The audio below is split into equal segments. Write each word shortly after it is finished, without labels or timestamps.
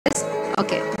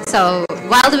Okay, so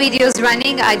while the video is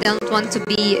running, I don't want to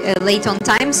be late on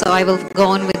time, so I will go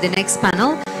on with the next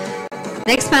panel.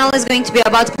 Next panel is going to be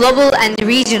about global and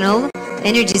regional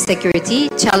energy security,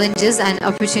 challenges and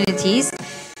opportunities.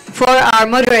 For our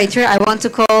moderator, I want to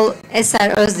call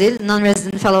Eser Özdil,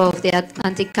 non-resident fellow of the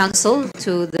Atlantic Council,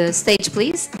 to the stage,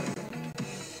 please.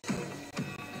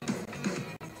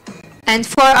 And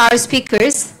for our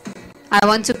speakers, I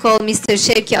want to call Mr.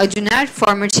 Sevki Acuner,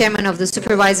 former chairman of the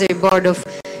Supervisory Board of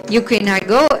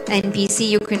Ukrenergo,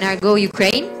 NPC Ukrenergo,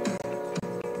 Ukraine.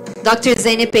 Dr.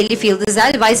 Zeynep Elif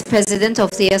Yildizel, vice president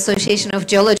of the Association of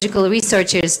Geological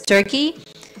Researchers, Turkey.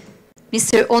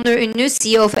 Mr. Onur Unlu,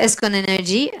 CEO of ESCON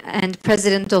Energy and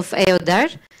president of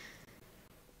EYODER.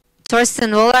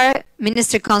 Torsten Wöllert,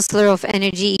 minister counselor of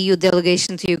Energy EU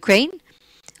delegation to Ukraine.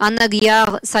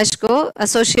 Guillard, Sazhko,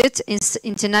 associate in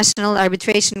International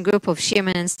Arbitration Group of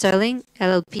Shearman and Sterling,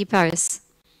 LLP, Paris.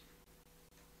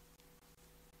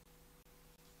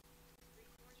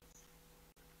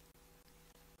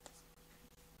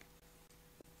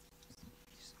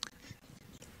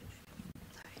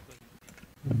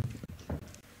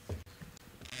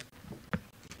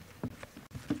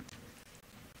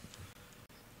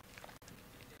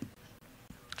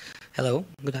 Hello,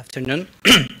 good afternoon.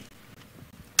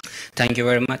 Thank you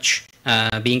very much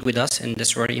being with us in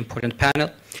this very important panel.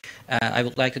 I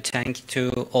would like to thank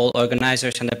to all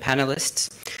organizers and the panelists.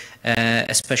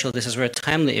 Especially this is a very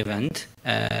timely event,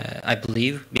 I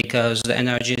believe, because the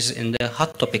energy is in the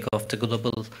hot topic of the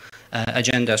global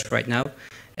agendas right now.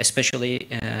 Especially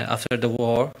after the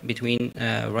war between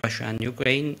Russia and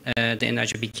Ukraine, the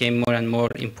energy became more and more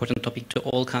important topic to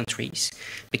all countries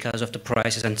because of the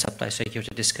prices and supply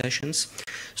security discussions.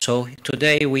 So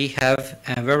today we have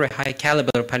a very high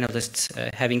caliber panelists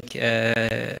having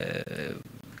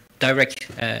direct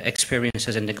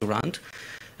experiences in the ground.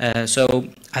 So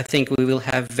I think we will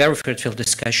have very fruitful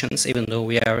discussions, even though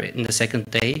we are in the second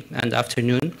day and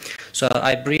afternoon. So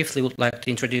I briefly would like to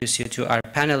introduce you to our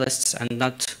panelists and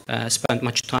not spend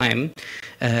much time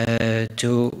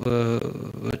to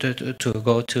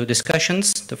go to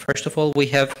discussions. First of all, we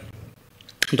have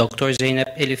Dr.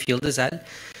 Zeynep Elif Yildizel.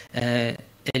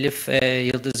 Elif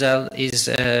Yildizel is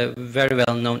a very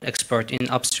well-known expert in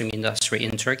upstream industry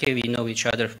in Turkey. We know each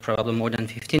other probably more than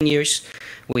 15 years.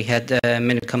 We had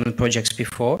many common projects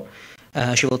before.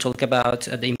 She will talk about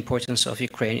the importance of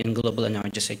Ukraine in global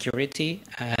energy security.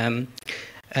 We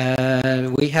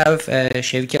have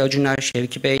Sevki Acuner.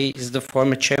 Sevki Bey is the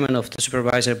former chairman of the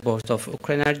Supervisory Board of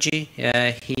Ukrenergo.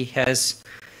 He has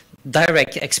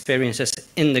direct experiences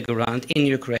in the ground in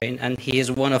Ukraine, and he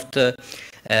is one of the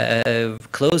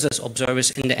closest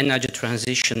observers in the energy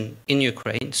transition in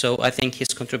Ukraine. So I think his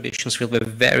contributions will be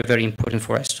very, very important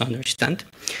for us to understand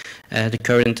the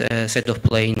current state of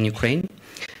play in Ukraine.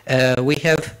 We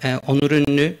have Onur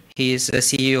Unlu. He is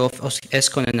CEO of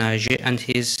ESCON Enerji and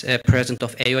he is president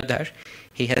of EYODER.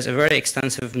 He has a very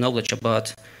extensive knowledge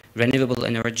about renewable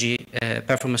energy,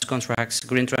 performance contracts,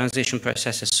 green transition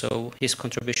processes. So his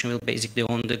contribution will basically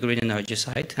on the green energy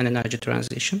side and energy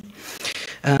transition.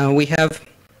 We have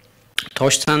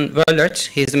Torsten Wöllert.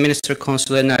 He is the Minister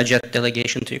Consul Energy at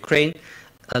Delegation to Ukraine.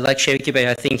 Like Sevki Bey,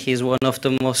 I think he is one of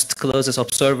the most closest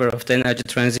observer of the energy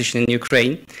transition in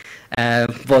Ukraine,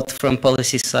 both from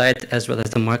policy side as well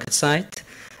as the market side.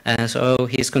 So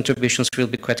his contributions will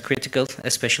be quite critical,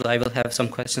 especially I will have some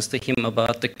questions to him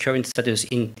about the current status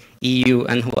in EU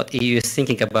and what EU is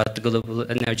thinking about the global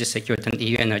energy security and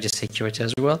EU energy security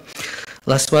as well.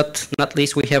 Last but not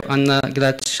least, we have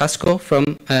Sazhko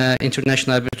from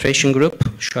International Arbitration Group,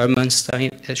 Shearman,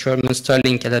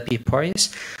 Sterling, LLP, Paris,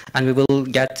 and we will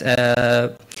get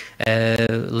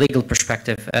legal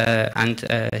perspective and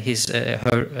her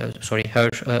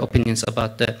opinions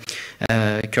about the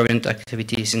current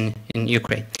activities in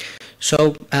Ukraine.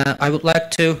 So I would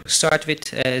like to start with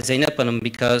Zeynep Hanım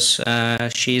because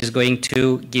she is going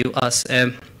to give us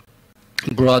a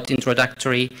broad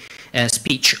introductory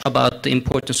speech about the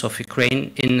importance of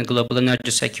Ukraine in global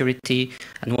energy security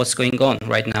and what's going on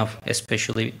right now,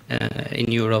 especially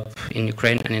in Europe, in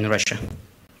Ukraine, and in Russia.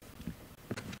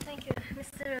 Thank you,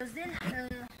 Mr. Özdil.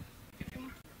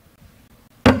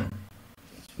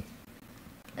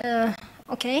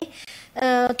 Okay.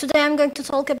 Today I'm going to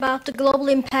talk about the global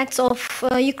impacts of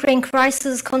Ukraine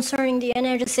crisis concerning the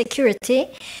energy security.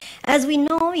 As we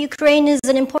know, Ukraine is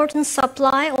an important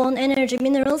supply on energy,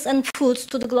 minerals and foods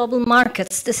to the global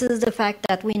markets. This is the fact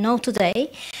that we know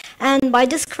today. And by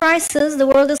this crisis, the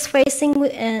world is facing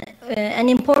an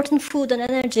important food and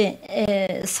energy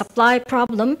supply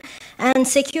problem, and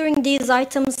securing these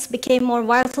items became more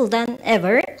vital than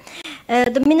ever.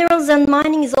 The minerals and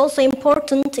mining is also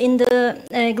important in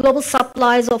the global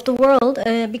supplies of the world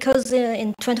because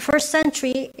in 21st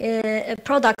century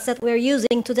products that we're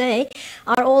using today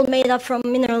are all made up from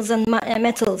minerals and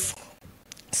metals.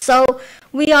 So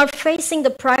we are facing the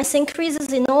price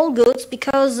increases in all goods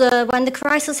because when the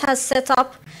crisis has set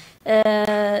up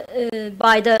by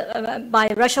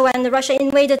Russia, when Russia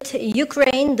invaded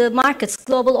Ukraine, the markets,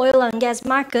 global oil and gas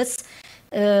markets,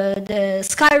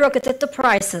 skyrocketed the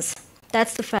prices.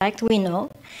 That's the fact, we know.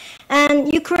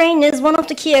 And Ukraine is one of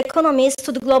the key economies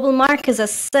to the global markets,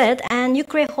 as said, and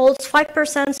Ukraine holds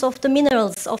 5% of the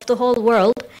minerals of the whole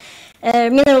world,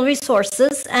 mineral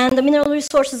resources, and the mineral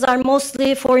resources are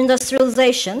mostly for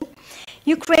industrialization.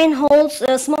 Ukraine holds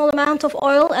a small amount of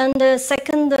oil and the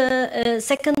second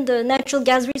natural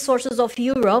gas resources of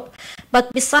Europe.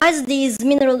 But besides these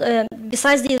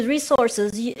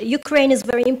resources, Ukraine is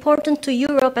very important to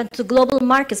Europe and to global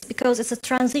markets because it's a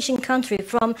transition country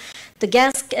from the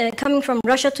gas coming from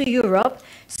Russia to Europe.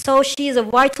 So she is a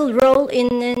vital role in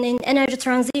energy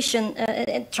transition,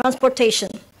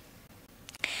 transportation.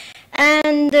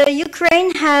 And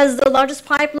Ukraine has the largest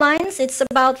pipelines. It's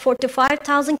about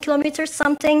 45,000 kilometers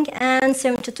something, and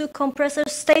 72 compressor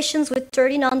stations with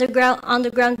 13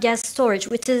 underground gas storage,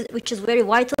 which is very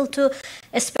vital to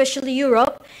especially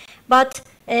Europe. But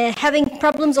having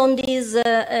problems on these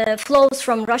flows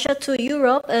from Russia to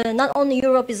Europe, not only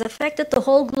Europe is affected, the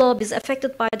whole globe is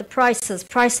affected by the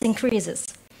price increases.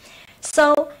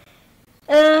 So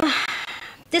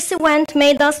this event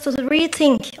made us to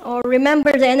rethink or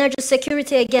remember the energy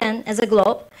security again as a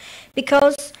globe,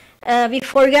 because we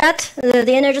forgot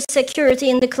the energy security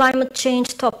in the climate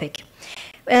change topic.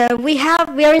 We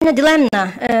are in a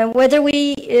dilemma whether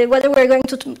we're going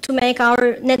to make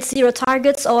our net zero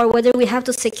targets or whether we have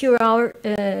to secure our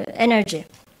energy.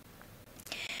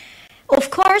 Of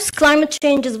course, climate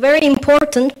change is very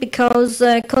important because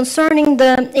concerning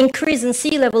the increase in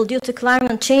sea level due to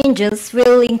climate changes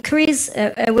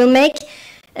will make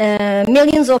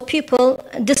millions of people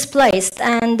displaced,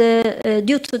 and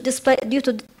due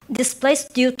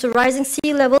to rising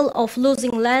sea level of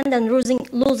losing land and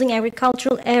losing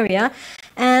agricultural area,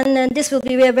 and this will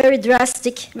be a very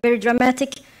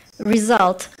dramatic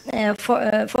result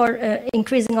for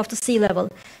increasing of the sea level.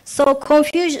 So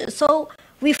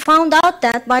we found out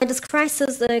that by this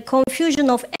crisis, the confusion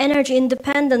of energy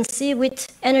independency with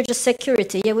energy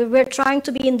security. Yeah, we were trying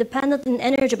to be independent in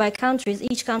energy by countries.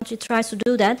 Each country tries to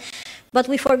do that, but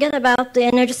we forget about the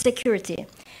energy security.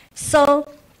 So,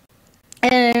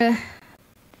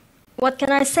 what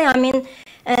can I say? I mean,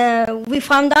 we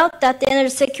found out that the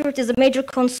energy security is a major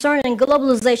concern, and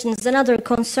globalization is another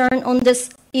concern on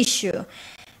this issue.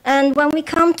 And when we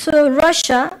come to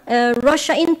Russia,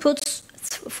 Russia inputs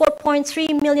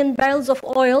 4.3 million barrels of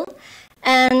oil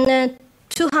and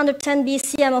 210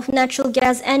 BCM of natural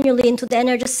gas annually into the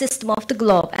energy system of the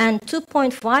globe, and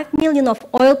 2.5 million of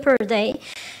oil per day,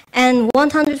 and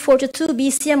 142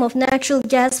 BCM of natural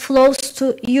gas flows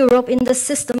to Europe in the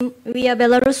system via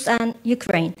Belarus and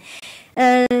Ukraine.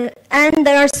 And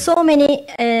there are so many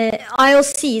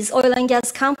IOCs, oil and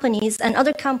gas companies, and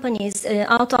other companies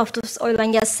out of this oil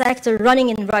and gas sector running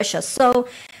in Russia. So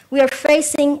we are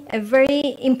facing a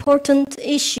very important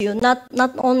issue. Not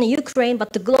only Ukraine,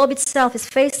 but the globe itself is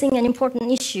facing an important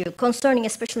issue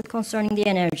especially concerning the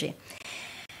energy.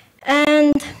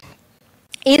 And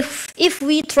if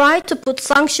we try to put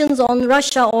sanctions on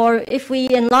Russia, or if we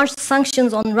enlarge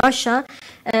sanctions on Russia,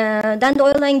 then the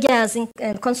oil and gas,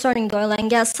 concerning the oil and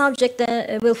gas subject,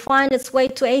 will find its way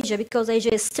to Asia, because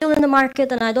Asia is still in the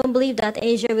market, and I don't believe that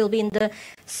Asia will be in the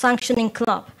sanctioning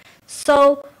club.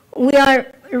 So we are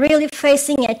really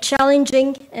facing a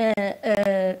challenging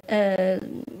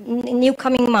new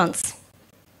coming months.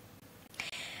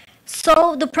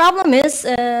 So the problem is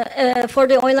for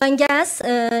the oil and gas,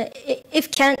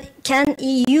 if can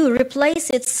EU replace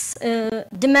its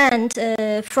demand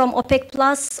from OPEC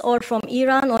Plus or from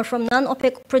Iran or from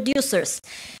non-OPEC producers?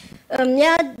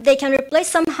 Yeah, they can replace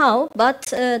somehow, but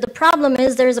the problem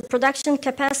is there is a production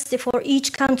capacity for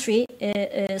each country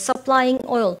supplying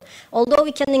oil. Although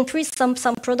we can increase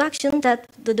some production, that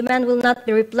the demand will not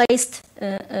be replaced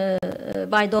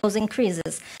by those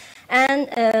increases. And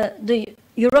the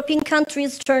European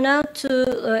countries turn out to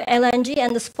LNG,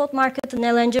 and the spot market in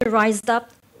LNG rised up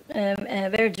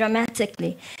very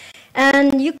dramatically.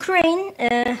 And Ukraine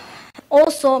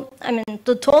also, I mean,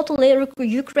 the total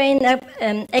Ukraine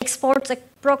exports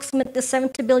approximately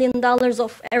 $70 billion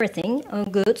of everything,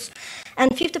 goods,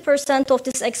 and 50% of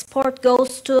this export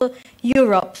goes to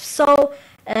Europe. So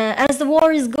As the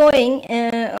war is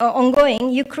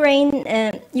ongoing, Ukraine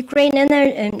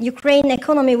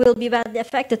economy will be badly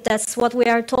affected. That's what we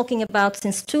are talking about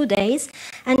since 2 days,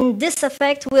 and this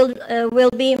effect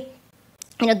will be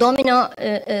in a domino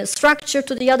structure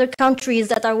to the other countries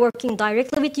that are working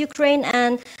directly with Ukraine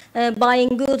and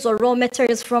buying goods or raw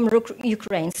materials from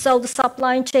Ukraine. So the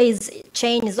supply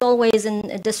chain is always in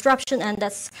disruption, and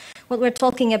that's what we're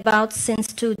talking about since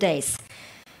 2 days.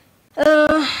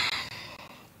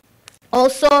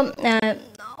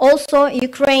 Also,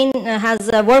 Ukraine has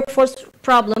a workforce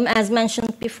problem, as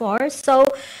mentioned before. So,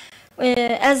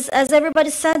 as everybody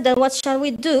said, then what shall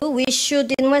we do? We should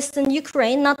invest in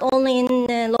Ukraine, not only in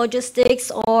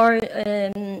logistics or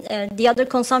the other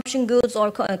consumption goods or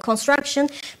construction,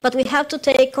 but we have to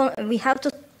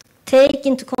take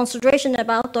into consideration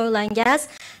about oil and gas,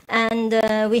 and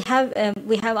we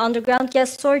have underground gas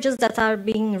storages that are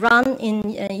being run in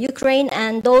Ukraine,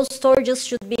 and those storages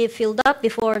should be filled up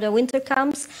before the winter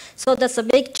comes. So that's a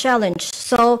big challenge.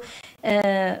 So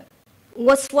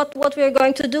what we're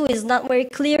going to do is not very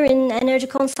clear in energy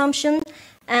consumption,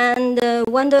 and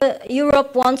when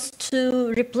Europe wants to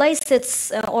replace its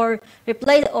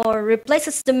replace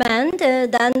its demand,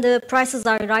 then the prices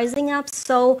are rising up.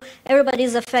 So everybody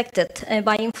is affected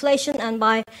by inflation and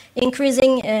by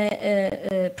increasing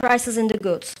prices in the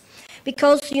goods.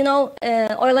 Because, you know,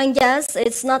 oil and gas,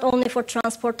 it's not only for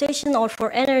transportation or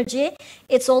for energy,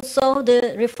 it's also the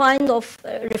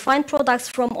refined products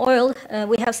from oil.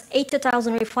 We have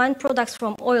 80,000 refined products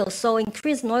from oil, so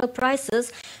increase in oil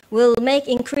prices will make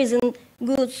increase in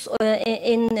goods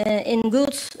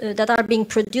goods that are being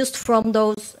produced from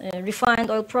those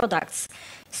refined oil products.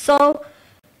 So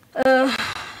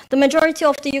the majority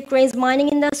of the Ukraine's mining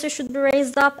industry should be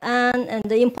raised up, and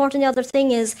the important other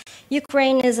thing is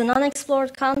Ukraine is an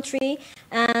unexplored country,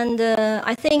 and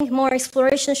I think more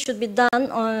exploration should be done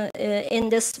in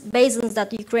these basins that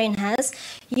Ukraine has.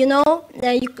 You know,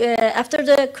 after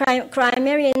the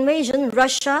Crimea invasion,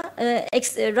 Russia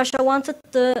wanted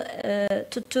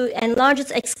to enlarge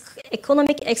its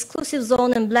economic exclusive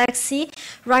zone in Black Sea,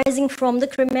 rising from the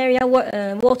Crimea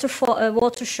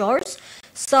water shores.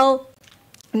 So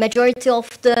majority of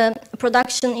the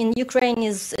production in Ukraine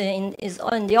is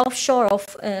on the offshore of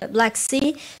Black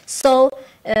Sea. So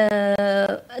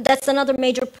that's another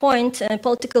major point,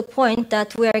 political point that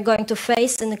we are going to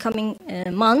face in the coming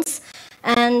months.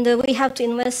 And we have to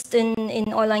invest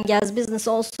in oil and gas business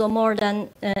also more than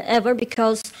ever,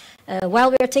 because while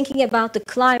we are thinking about the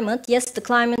climate, yes, the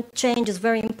climate change is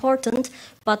very important,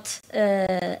 but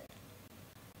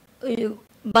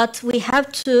we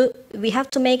have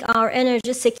to make our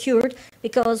energy secured,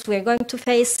 because we're going to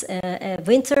face a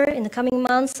winter in the coming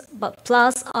months, but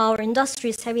plus our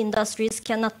heavy industries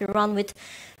cannot be run with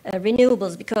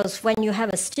renewables, because when you have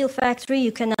a steel factory,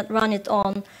 you cannot run it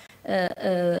on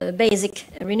basic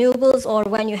renewables, or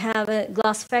when you have a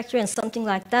glass factory and something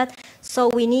like that. So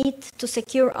we need to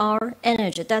secure our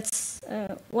energy. That's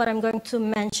what I'm going to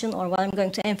mention, or what I'm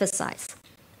going to emphasize.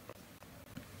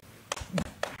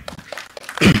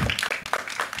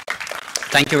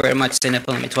 Thank you very much, Zeynep.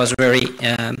 It was a very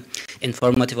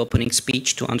informative opening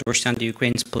speech to understand the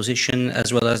Ukraine's position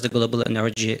as well as the global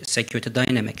energy security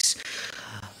dynamics.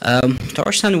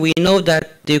 Torsten, we know that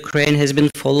the Ukraine has been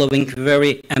following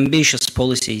very ambitious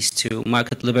policies to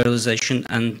market liberalization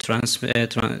and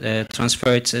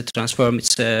transform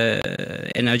its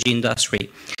energy industry.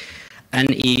 And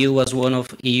EU is one of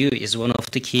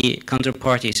the key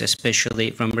counterparties,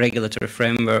 especially from regulatory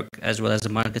framework as well as the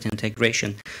market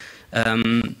integration.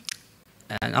 And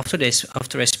after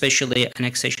especially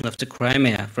annexation of the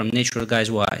Crimea from natural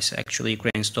gas-wise, actually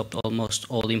Ukraine stopped almost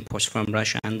all imports from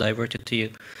Russia and diverted to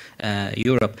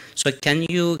Europe. So can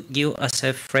you give us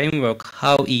a framework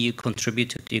how EU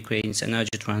contributed to Ukraine's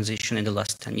energy transition in the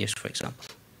last 10 years, for example?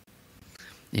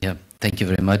 Yeah, thank you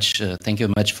very much. Thank you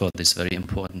very much for this very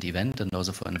important event, and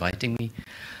also for inviting me.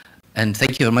 And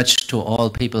thank you very much to all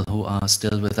people who are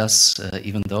still with us,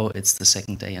 even though it's the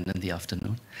second day and in the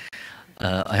afternoon.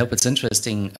 I hope it's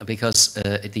interesting, because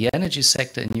the energy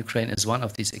sector in Ukraine is one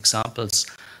of these examples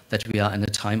that we are in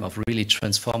a time of really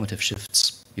transformative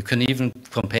shifts. You can even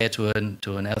compare to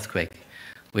an earthquake.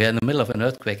 We are in the middle of an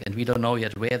earthquake, and we don't know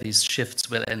yet where these shifts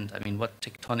will end. I mean, what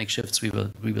tectonic shifts we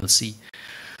will see.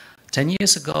 10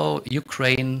 years ago,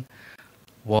 Ukraine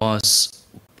was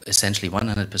essentially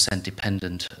 100%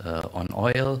 dependent on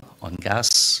oil, on gas,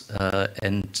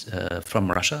 and from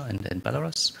Russia and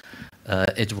Belarus.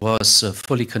 It was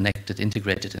fully connected,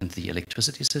 integrated in the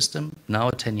electricity system. Now,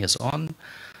 10 years on,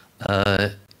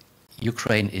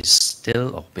 Ukraine is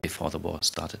still, or before the war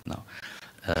started now,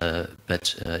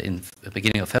 But in the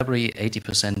beginning of February,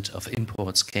 80% of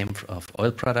imports of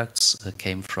oil products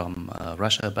came from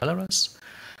Russia, Belarus.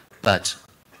 But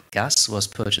gas was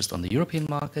purchased on the European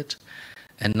market,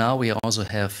 and now we also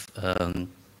have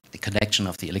the connection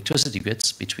of the electricity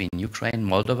grids between Ukraine,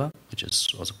 Moldova, which is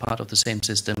also part of the same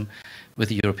system, with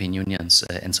the European Union's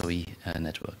NSOE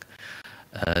network.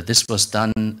 This was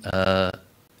done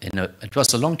it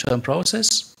was a long-term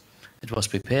process. It was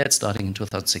prepared starting in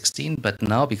 2016, but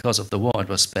now because of the war, it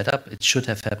was sped up. It should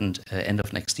have happened end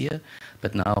of next year,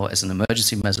 but now as an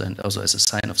emergency measure and also as a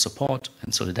sign of support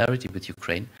and solidarity with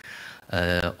Ukraine,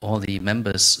 all the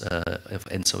members of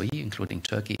NSOE, including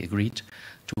Turkey, agreed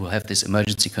to have this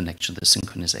emergency connection, the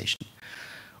synchronization,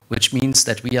 which means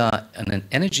that we are in an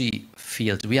energy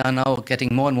field. We are now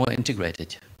getting more and more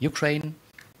integrated. Ukraine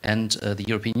and the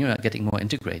European Union are getting more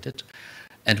integrated.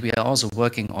 And we are also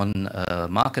working on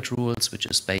market rules, which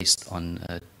is based on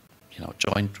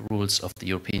joint rules of the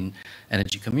European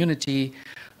energy community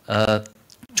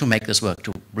to make this work,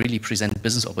 to really present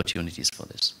business opportunities for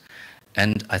this.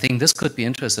 And I think this could be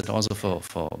interesting also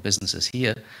for businesses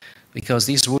here, because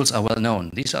these rules are well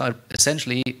known. These are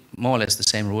essentially more or less the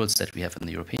same rules that we have in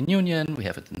the European Union, we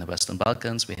have it in the Western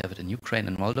Balkans, we have it in Ukraine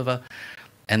and Moldova.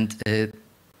 And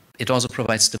it also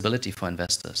provides stability for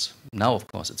investors. Now, of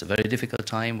course, it's a very difficult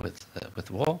time with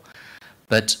war,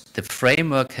 but the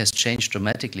framework has changed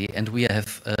dramatically, and we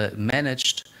have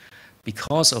managed,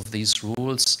 because of these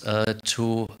rules,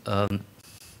 to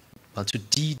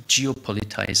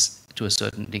de-geopolitize to a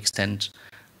certain extent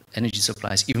energy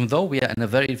supplies, even though we are in a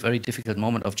very, very difficult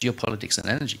moment of geopolitics and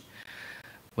energy.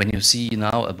 When you see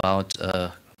now about,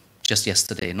 just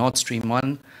yesterday, Nord Stream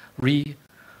 1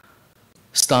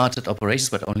 started operations,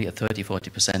 but only at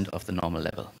 30–40% of the normal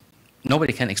level.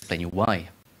 Nobody can explain you why.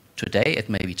 Today, it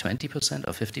may be 20%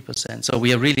 or 50%. So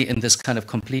we are really in this kind of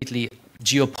completely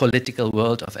geopolitical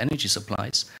world of energy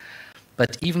supplies.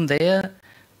 But even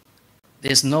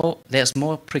there's more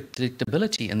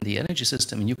predictability in the energy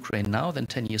system in Ukraine now than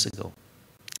 10 years ago.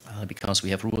 Because we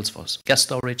have rules for gas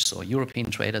storage, so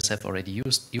European traders have already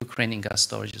used Ukrainian gas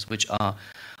storages, which are,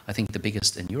 I think, the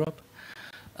biggest in Europe.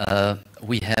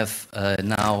 We have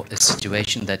now a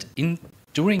situation that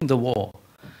during the war,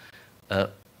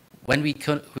 when we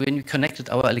connected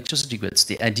our electricity grids,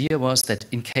 the idea was that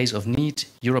in case of need,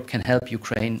 Europe can help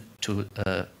Ukraine to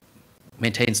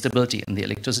maintain stability in the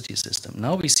electricity system.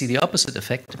 Now we see the opposite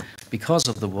effect. Because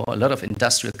of the war, a lot of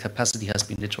industrial capacity has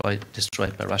been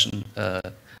destroyed by Russian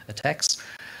attacks.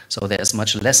 So there's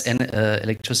much less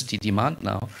electricity demand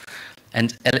now.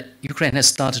 And Ukraine has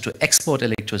started to export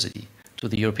electricity to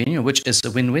the European Union, which is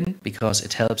a win-win because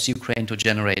it helps Ukraine to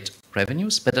generate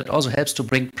revenues, but it also helps to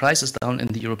bring prices down in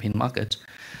the European market.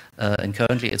 And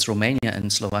currently it's Romania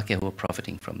and Slovakia who are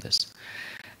profiting from this.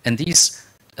 And these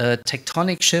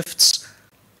tectonic shifts,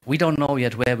 we don't know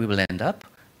yet where we will end up,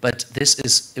 but this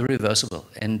is irreversible.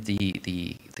 And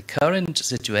the current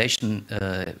situation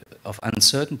of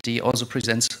uncertainty also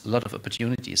presents a lot of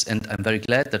opportunities. And I'm very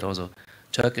glad that also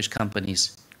Turkish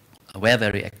companies were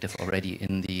very active already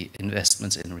in the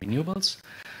investments in renewables,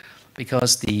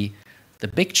 because the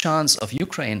big chance of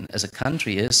Ukraine as a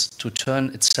country is to turn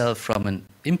itself from an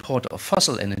importer of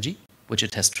fossil energy, which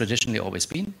it has traditionally always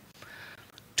been,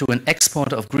 to an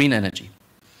exporter of green energy.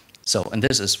 So, and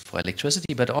this is for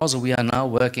electricity, but also we are now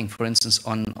working, for instance,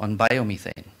 on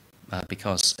biomethane,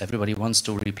 because everybody wants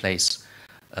to replace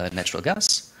natural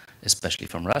gas, especially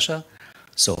from Russia.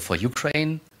 So for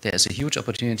Ukraine, there is a huge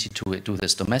opportunity to do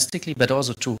this domestically, but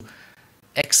also to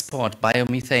export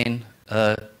biomethane,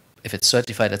 if it's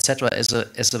certified, etc., as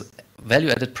a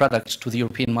value-added product to the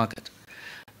European market.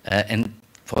 And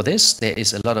for this, there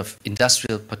is a lot of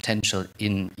industrial potential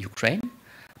in Ukraine,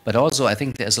 but also I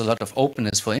think there's a lot of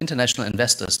openness for international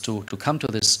investors to come to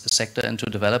this sector and to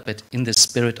develop it in the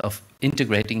spirit of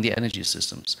integrating the energy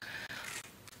systems.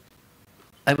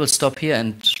 I will stop here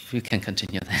and we can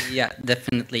continue then. Yeah,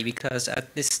 definitely, because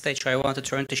at this stage I want to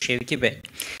turn to Sevki Bey,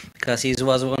 because he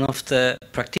was one of the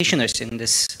practitioners in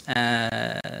this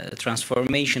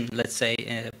transformation, let's say,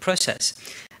 process.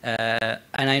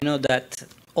 And I know that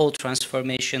all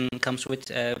transformation comes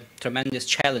with tremendous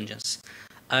challenges.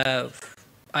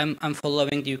 I'm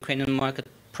following the Ukrainian market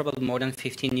probably more than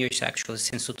 15 years actually,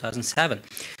 since 2007.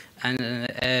 And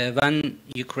when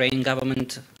Ukrainian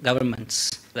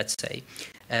governments, let's say,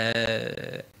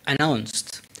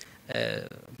 announced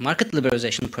market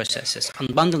liberalization processes,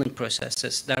 unbundling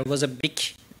processes, there was a big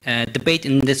debate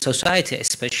in the society,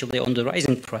 especially on the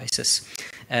rising prices,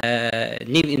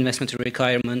 new investment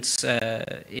requirements,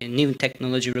 new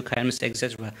technology requirements,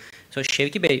 etc. So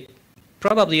Sevki Bey,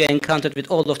 probably you encountered with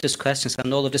all of these questions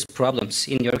and all of these problems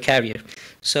in your career.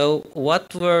 So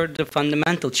what were the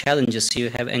fundamental challenges you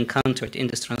have encountered in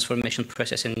this transformation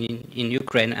process in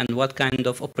Ukraine, and what kind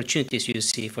of opportunities you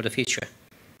see for the future?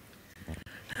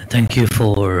 Thank you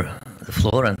for the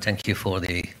floor, and thank you for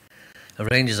the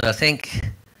ranges. I think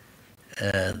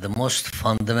the most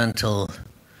fundamental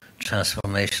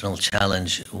transformational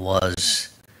challenge was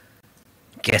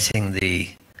getting the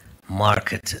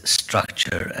market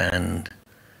structure and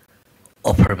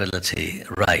operability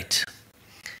right.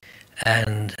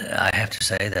 And I have to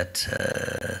say that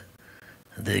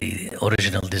the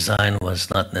original design was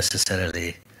not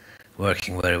necessarily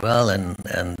working very well,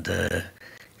 and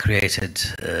created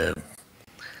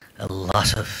a lot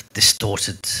of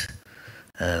distorted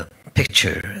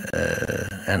picture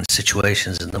and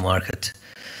situations in the market.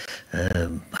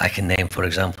 I can name, for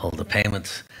example, the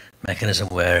payment mechanism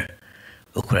where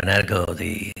Ukrenergo,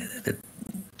 the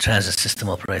transit system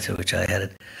operator which I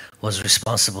headed, was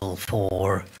responsible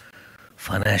for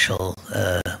financial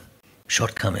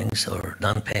shortcomings or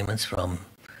non-payments from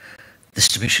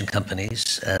distribution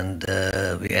companies, and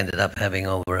we ended up having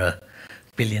over $1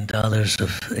 billion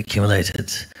of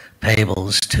accumulated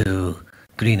payables to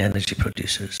green energy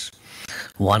producers.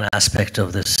 One aspect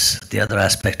of this, the other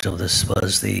aspect of this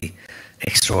was the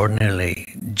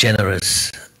extraordinarily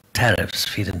generous tariffs,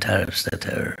 feed-in tariffs that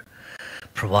are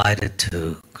provided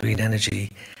to green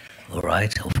energy, all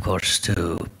right, of course,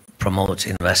 to promote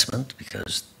investment,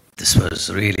 because this was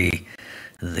really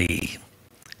the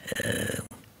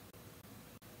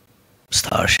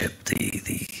starship,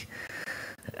 the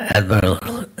admiral,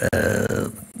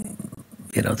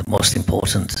 you know, the most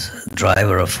important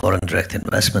driver of foreign direct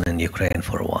investment in Ukraine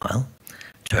for a while.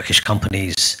 Turkish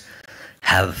companies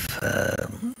have,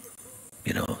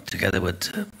 you know, together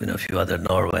with, you know, a few other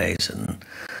Norways and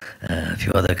a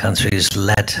few other countries,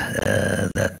 led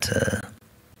that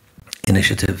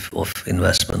initiative of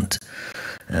investment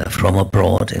from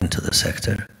abroad into the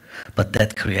sector. But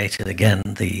that created again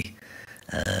the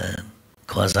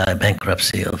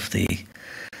quasi-bankruptcy of the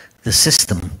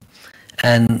system.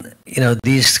 And, you know,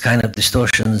 these kind of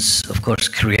distortions, of course,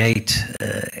 create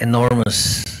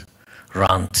enormous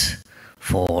rant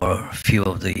for a few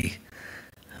of the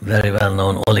very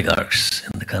well-known oligarchs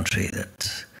in the country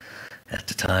that at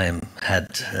the time had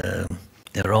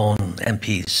their own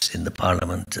MPs in the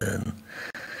parliament and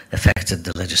affected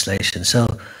the legislation. So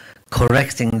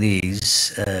correcting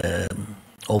these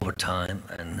over time,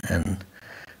 and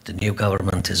the new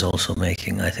government is also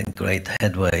making, I think, great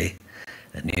headway,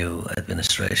 a new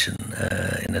administration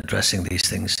in addressing these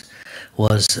things,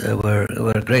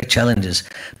 were great challenges.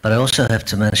 But I also have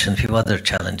to mention a few other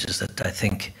challenges that I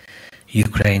think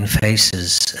Ukraine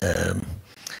faces,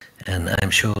 and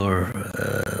I'm sure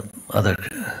other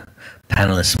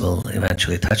panelists will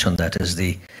eventually touch on that, is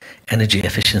the energy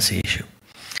efficiency issue.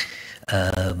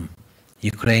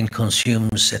 Ukraine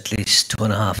consumes at least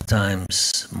 2.5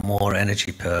 times more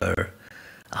energy per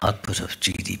output of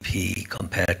GDP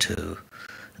compared to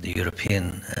the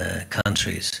European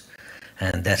countries,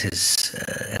 and that is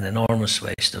an enormous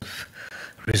waste of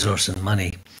resource and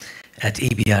money. At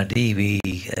EBRD, we,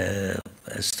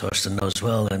 as Torsten knows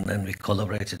well, and we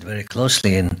collaborated very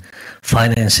closely in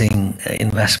financing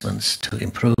investments to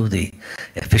improve the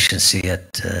efficiency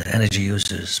at energy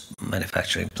users,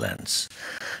 manufacturing plants,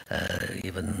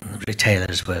 even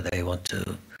retailers where they want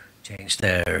to change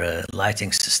their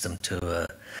lighting system to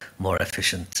more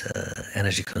efficient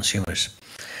energy consumers.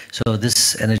 So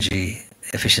this energy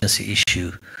efficiency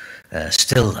issue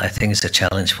still, I think, is a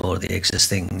challenge for the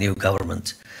existing new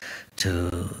government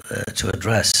to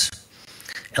address.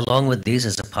 Along with these,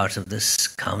 as a part of this,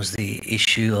 comes the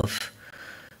issue of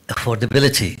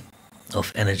affordability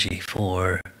of energy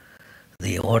for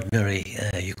the ordinary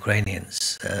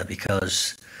Ukrainians,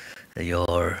 because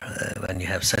when you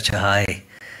have such a high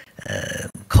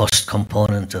cost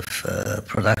component of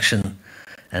production,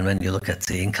 and when you look at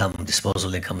the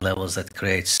disposable income levels, that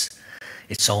creates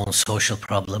its own social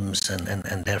problems,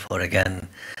 and therefore again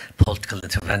political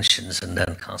interventions and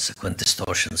then consequent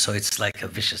distortions. So it's like a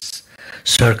vicious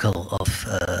circle of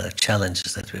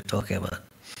challenges that we're talking about.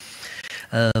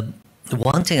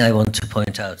 One thing I want to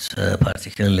point out,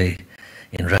 particularly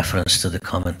in reference to the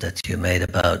comment that you made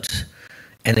about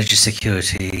energy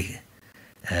security,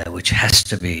 which has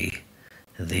to be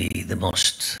the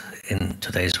most, in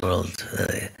today's world,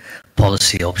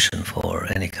 policy option for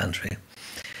any country,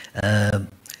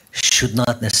 should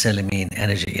not necessarily mean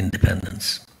energy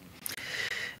independence.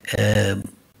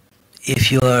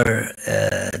 If you are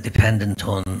dependent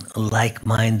on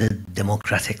like-minded,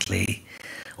 democratically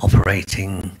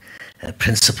operating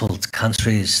principled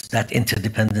countries, that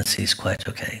interdependency is quite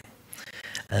okay.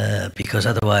 Because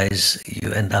otherwise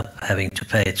you end up having to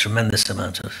pay a tremendous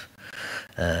amount of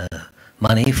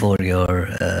money for your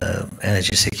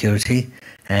energy security,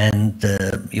 and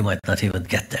you might not even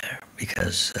get there,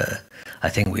 because I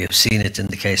think we have seen it in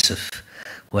the case of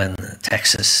when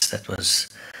Texas, that was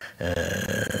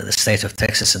the state of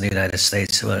Texas in the United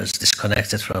States, was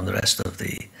disconnected from the rest of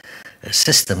the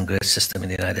grid system in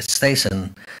the United States,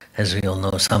 and as we all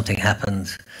know, something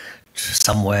happened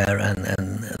somewhere,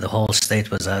 and the whole state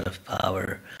was out of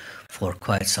power for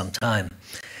quite some time.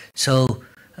 So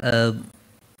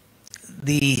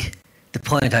the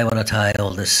point I want to tie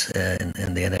all this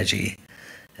in the energy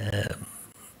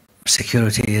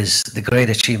security is the great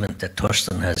achievement that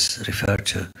Torsten has referred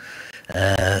to.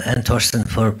 And Torsten,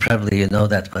 for probably you know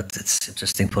that, but it's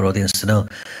interesting for audience to know,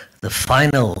 the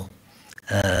final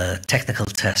technical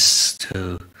tests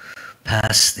to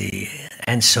pass the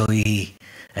ENTSO-E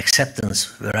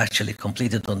acceptance were actually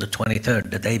completed on the 23rd,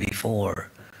 the day before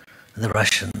the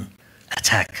Russian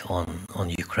attack on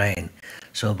Ukraine.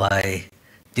 So by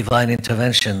divine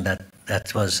intervention,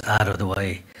 that was out of the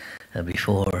way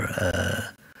before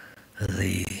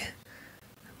the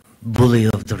bully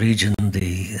of the region,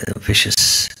 the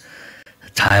vicious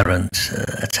tyrant,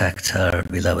 attacked our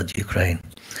beloved Ukraine.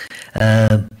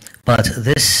 But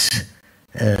this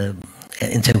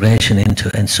integration into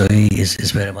ENTSO-E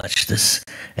is very much this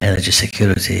energy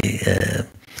security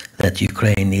that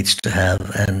Ukraine needs to have,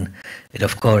 and it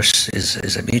of course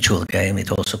is a mutual game. It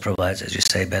also provides, as you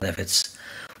say, benefits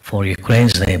for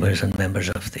Ukraine's neighbors and members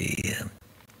of the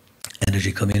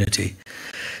energy community.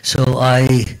 So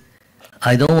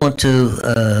I don't want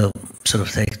to sort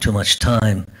of take too much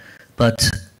time, but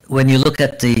when you look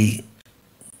at the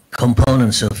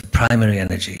components of primary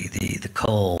energy, the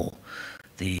coal,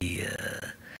 the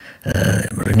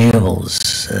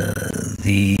renewables,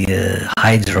 the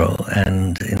hydro,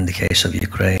 and in the case of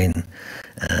Ukraine,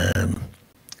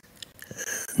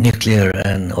 nuclear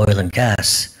and oil and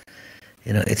gas,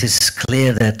 it is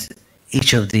clear that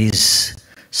each of these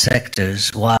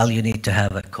sectors, while you need to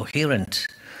have a coherent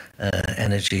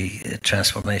energy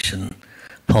transformation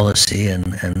policy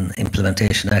and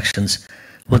implementation actions,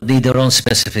 would need their own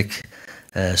specific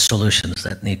solutions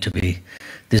that need to be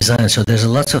designed. So there's a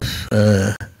lot of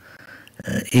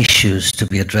issues to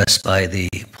be addressed by the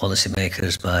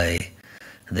policymakers, by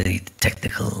the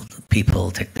technical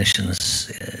people,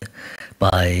 technicians,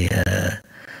 by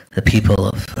the people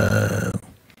of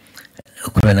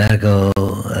Ukrenergo,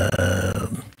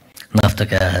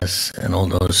 Naftagaz, and all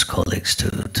those colleagues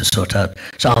to sort out.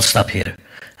 So I'll stop here,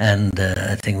 and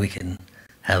I think we can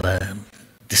have a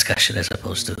discussion as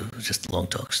opposed to just long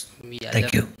talks. Yeah,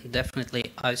 Thank you.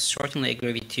 Definitely. I certainly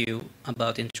agree with you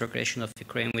about integration of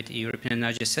Ukraine with European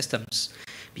energy systems,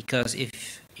 because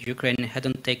if Ukraine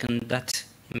hadn't taken that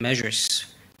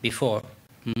measures before,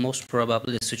 most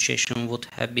probably the situation would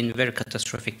have been very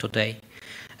catastrophic today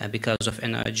because of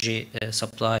energy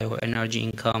supply or energy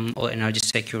income or energy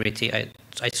security.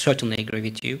 I certainly agree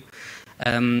with you.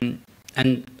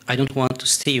 And I don't want to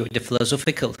steer the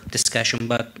philosophical discussion,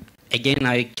 but again,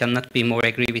 I cannot be more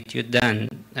agree with you than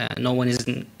no one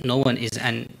is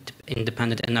an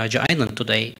independent energy island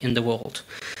today in the world.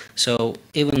 So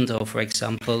even though, for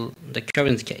example, the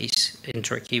current case in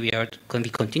Turkey, we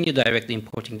continue directly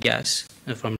importing gas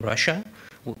from Russia,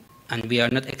 and we are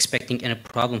not expecting any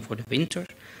problem for the winter.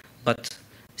 But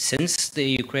since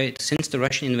the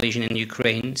Russian invasion in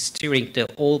Ukraine, steering the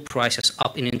oil prices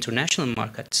up in international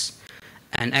markets,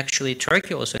 and actually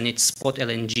Turkey also needs spot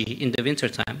LNG in the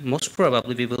wintertime, most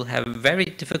probably we will have a very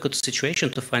difficult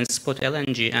situation to find spot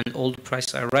LNG, and oil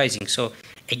prices are rising. So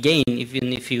again,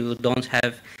 even if you don't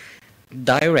have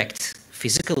direct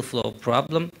physical flow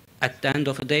problem, at the end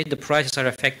of the day, the prices are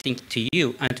affecting to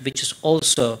you, and which is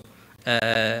also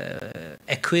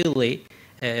equally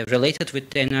related with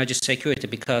the energy security,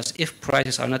 because if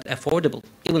prices are not affordable,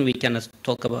 even we cannot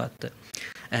talk about the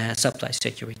supply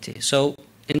security. So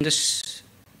in this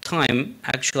time,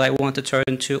 actually, I want to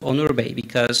turn to Onur Bey,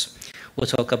 because we'll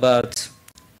talk about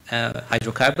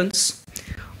hydrocarbons,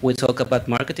 we'll talk about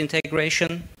market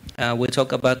integration, we'll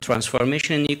talk about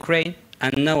transformation in Ukraine,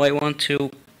 and now I want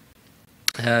to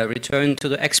return to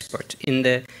the expert in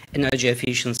the energy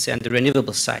efficiency and the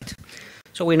renewable side.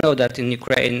 So we know that in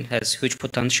Ukraine has huge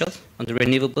potential on the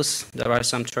renewables. There are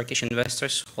some Turkish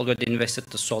investors already invested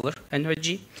in solar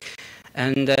energy.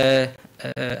 And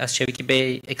as Sevki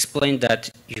Bey explained, that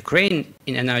Ukraine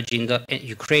in energy,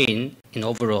 Ukraine in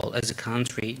overall as a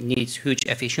country needs huge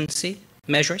efficiency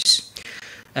measures.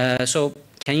 So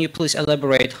can you please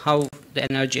elaborate how the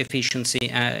energy efficiency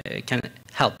can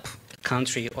help the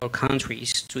country or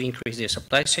countries to increase their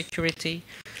supply security,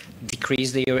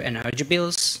 decrease their energy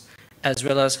bills, as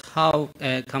well as how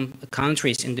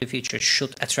countries in the future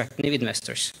should attract new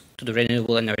investors to the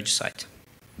renewable energy side?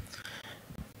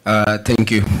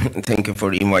 Thank you. Thank you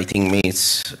for inviting me.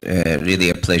 It's really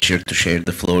a pleasure to share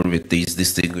the floor with these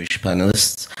distinguished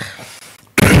panelists.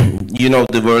 You know,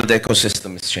 the world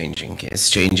ecosystem is changing.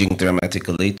 It's changing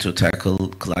dramatically to tackle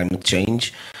climate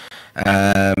change.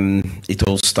 It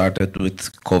all started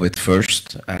with COVID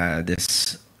first.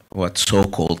 This what's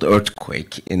so-called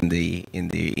earthquake in the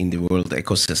world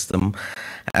ecosystem.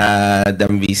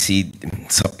 Then we see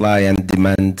supply and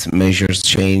demand measures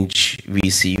change. We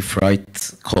see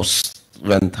freight costs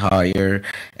went higher,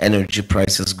 energy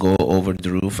prices go over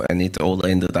the roof, and it all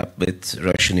ended up with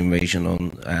Russian invasion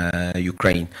on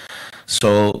Ukraine.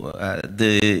 So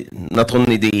not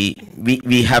only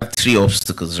we have three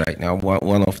obstacles right now.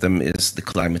 One of them is the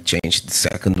climate change. The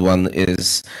second one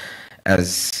is,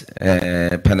 as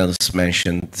panelists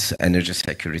mentioned, energy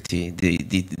security.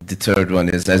 The third one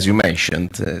is, as you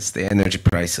mentioned, is the energy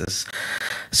prices.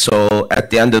 So at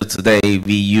the end of the day,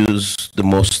 we use the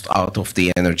most out of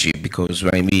the energy, because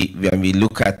when we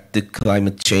look at the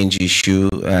climate change issue,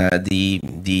 the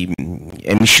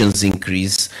emissions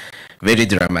increase very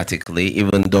dramatically.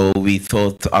 Even though we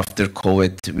thought after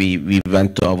COVID, we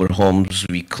went to our homes,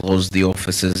 we closed the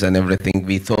offices and everything,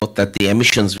 we thought that the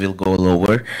emissions will go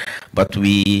lower, but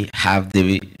we have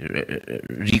the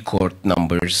record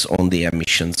numbers on the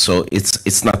emissions, so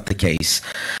it's not the case.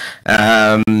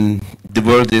 The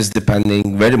world is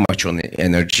depending very much on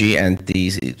energy, and the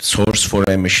source for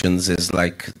emissions is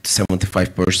like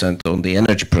 75% on the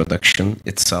energy production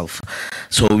itself.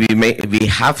 So we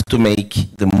have to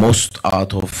make the most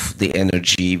out of the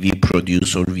energy we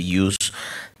produce or we use.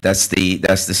 That's the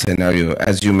scenario.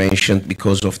 As you mentioned,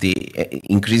 because of the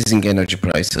increasing energy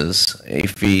prices,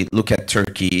 if we look at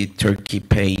Turkey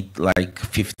paid like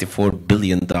 $54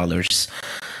 billion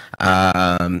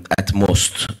at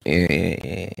most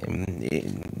in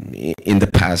the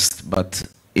past. But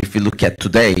if we look at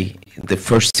today, the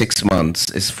first 6 months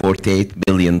is $48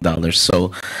 billion.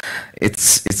 So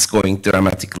it's going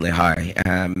dramatically high.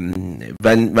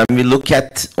 When we look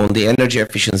at on the energy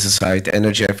efficiency side,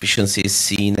 energy efficiency is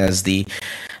seen as the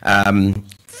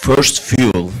first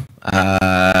fuel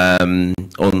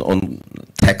on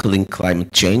tackling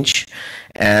climate change,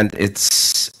 and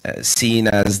it's seen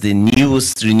as the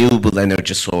newest renewable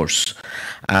energy source.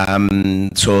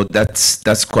 So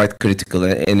that's quite critical.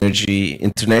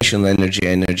 International Energy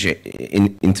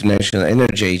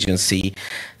Agency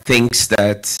thinks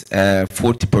that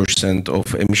 40%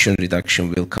 of emission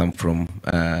reduction will come from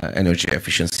energy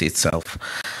efficiency itself.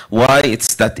 Why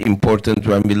it's that important?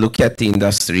 When we look at the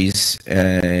industries,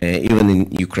 even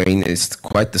in Ukraine, it's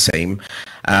quite the same.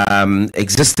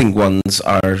 Existing ones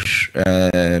are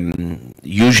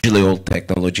usually old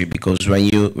technology, because when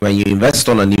you invest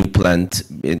on a new plant,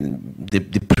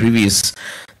 the previous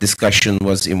discussion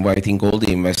was inviting all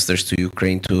the investors to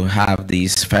Ukraine to have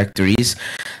these factories.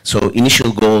 So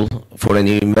initial goal for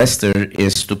any investor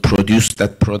is to produce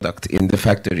that product in the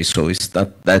factory. So it's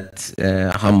not that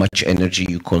how much energy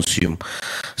you consume.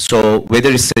 So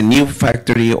whether it's a new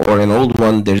factory or an old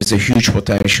one, there is a huge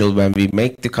potential. When we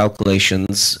make the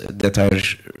calculations that are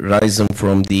rising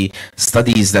from the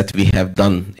studies that we have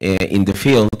done in the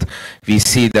field, we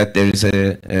see that there is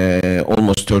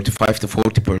almost 35 to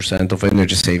 40% of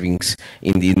energy savings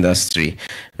in the industry.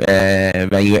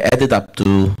 When you add it up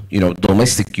to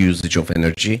domestic usage of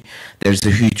energy, there's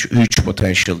a huge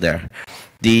potential there.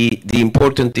 The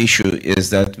important issue is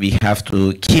that we have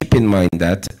to keep in mind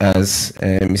that, as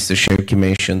Mr. Sevki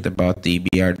mentioned about the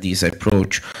BRD's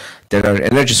approach, there are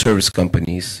energy service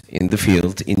companies in the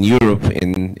field, in Europe,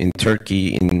 in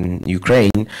Turkey, in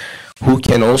Ukraine, who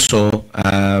can also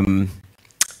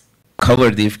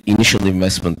cover the initial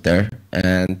investment there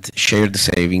and share the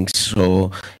savings,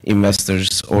 so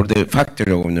investors or the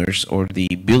factory owners or the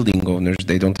building owners,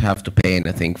 they don't have to pay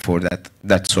anything for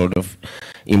that sort of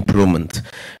improvement.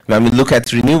 When we look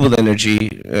at renewable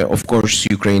energy, of course,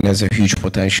 Ukraine has a huge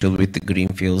potential with the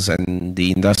greenfields and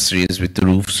the industries with the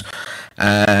roofs.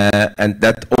 And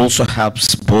that also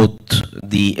helps both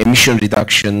the emission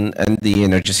reduction and the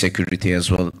energy security as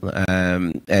well.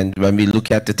 And when we look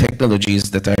at the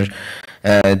technologies that are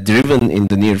driven in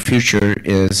the near future,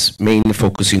 is mainly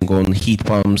focusing on heat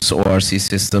pumps, ORC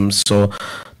systems. So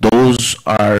those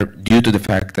are due to the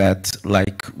fact that,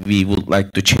 like, we would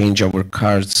like to change our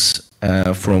cars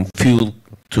from fuel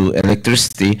to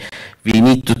electricity, we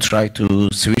need to try to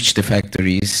switch the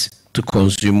factories to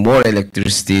consume more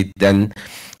electricity than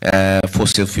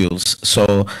fossil fuels.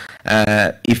 So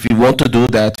if we want to do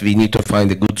that, we need to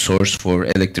find a good source for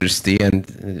electricity, and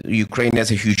Ukraine has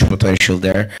a huge potential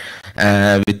there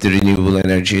with the renewable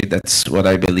energy. That's what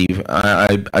I believe.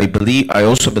 I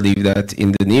also believe that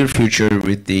in the near future,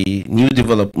 with the new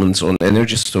developments on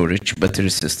energy storage,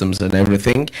 battery systems and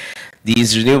everything,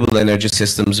 these renewable energy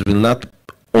systems will not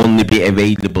only be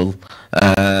available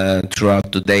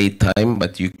throughout the daytime,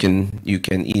 but you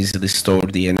can easily store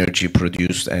the energy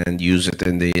produced and use it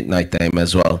in the nighttime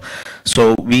as well.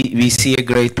 So we see a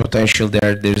great potential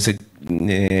there. There's a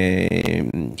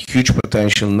huge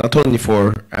potential not only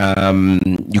for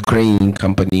Ukrainian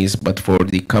companies, but for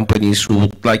the companies who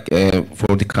would like,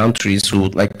 for the countries who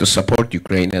would like to support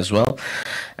Ukraine as well.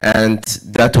 And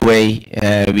that way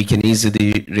we can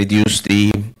easily reduce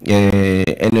the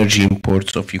energy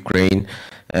imports of Ukraine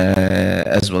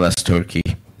as well as Turkey.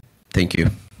 Thank you.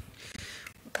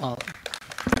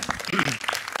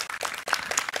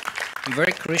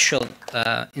 Very crucial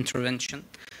intervention.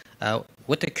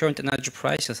 With the current energy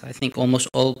prices, I think almost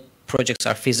all projects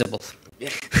are feasible. Yeah.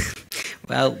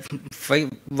 Well,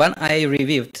 when I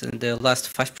reviewed the last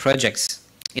 5 projects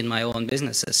in my own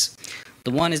businesses,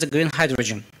 the one is the green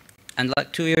hydrogen. And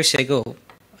like 2 years ago,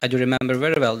 I do remember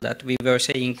very well that we were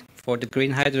saying for the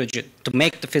green hydrogen, to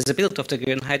make the feasibility of the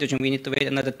green hydrogen, we need to wait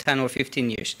another 10 or 15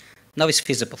 years. Now it's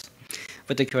feasible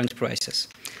with the current prices.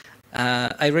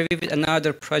 I reviewed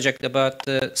another project about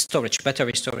storage,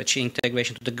 battery storage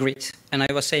integration to the grid. And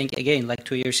I was saying again, like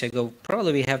 2 years ago,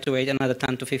 probably we have to wait another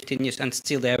 10 to 15 years, and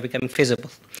still they are becoming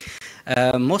feasible.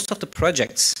 Most of the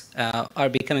projects are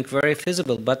becoming very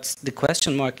feasible, but the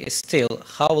question mark is still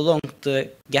how long the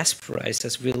gas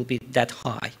prices will be that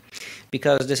high.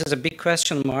 Because this is a big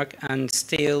question mark, and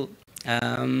still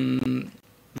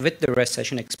with the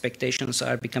recession, expectations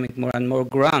are becoming more and more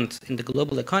grand in the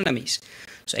global economies.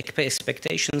 So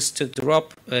expectations to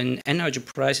drop in energy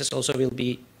prices also will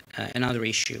be another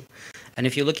issue. And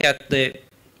if you look at the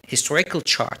historical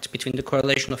chart between the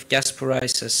correlation of gas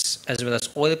prices as well as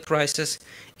oil prices,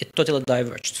 it totally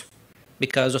diverged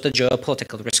because of the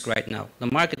geopolitical risk right now.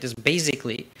 The market is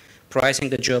basically pricing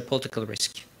the geopolitical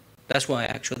risk. That's why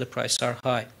actually the prices are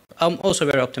high. I'm also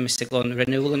very optimistic on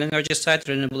renewable energy side,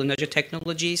 renewable energy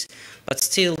technologies, but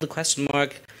still the question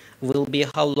mark will be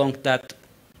how long that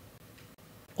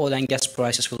oil and gas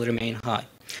prices will remain high.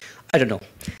 I don't know.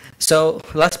 So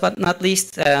last but not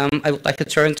least, I would like to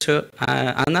turn to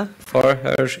Anna for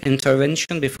her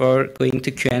intervention before going to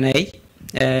Q&A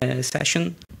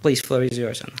session. Please, floor is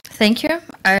yours, Anna. Thank you.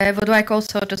 I would like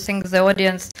also to thank the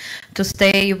audience to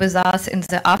stay with us in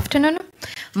the afternoon.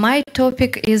 My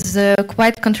topic is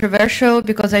quite controversial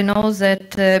because I know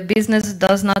that business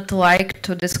does not like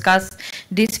to discuss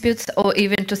disputes or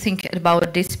even to think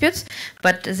about disputes,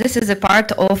 but this is a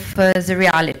part of the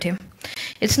reality.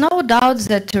 It's no doubt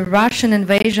that the Russian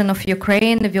invasion of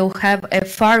Ukraine will have a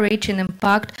far-reaching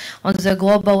impact on the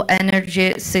global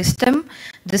energy system,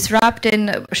 disrupting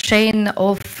chain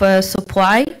of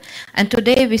supply. And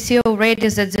today we see already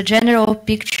that the general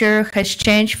picture has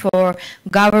changed for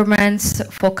governments,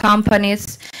 for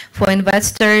companies, for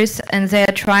investors, and they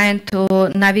are trying to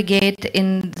navigate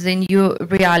in the new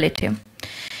reality.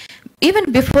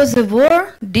 Even before the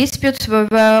war, disputes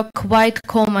were quite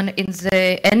common in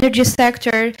the energy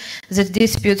sector. The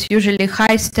disputes usually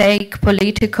high-stake,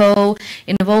 political,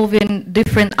 involving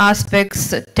different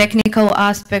aspects, technical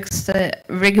aspects,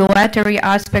 regulatory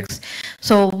aspects.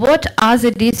 So what are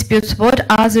the disputes? What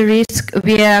are the risks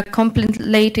we are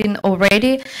contemplating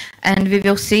already, and we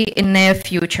will see in the near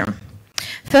future?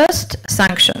 First,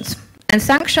 sanctions. And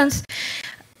sanctions,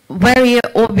 very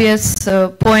obvious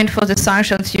point for the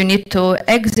sanctions, you need to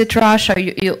exit Russia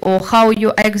or how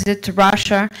you exit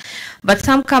Russia. But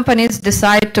some companies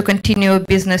decide to continue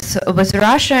business with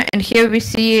Russia, and here we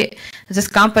see these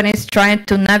companies trying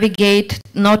to navigate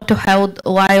not to held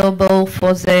liable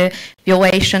for the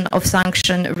violation of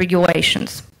sanction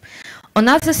regulations. On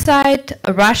the other side,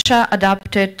 Russia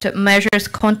adopted measures,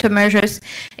 countermeasures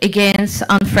against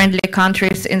unfriendly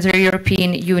countries in the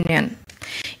European Union.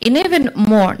 And even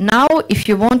more, now if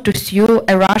you want to sue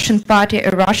a Russian party,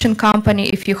 a Russian company,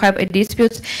 if you have a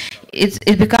dispute,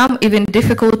 it becomes even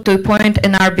difficult to appoint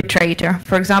an arbitrator.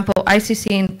 For example,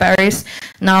 ICC in Paris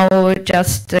now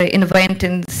just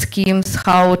inventing schemes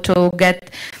how to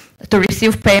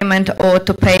receive payment or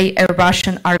to pay a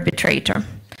Russian arbitrator.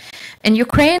 In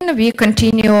Ukraine, we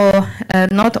continue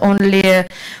not only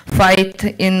fight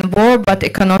in war, but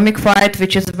economic fight,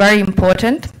 which is very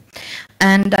important.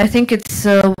 And I think it's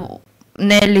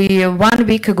nearly 1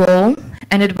 week ago,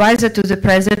 an advisor to the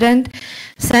president,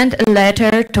 sent a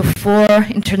letter to 4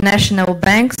 international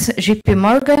banks, JP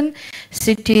Morgan,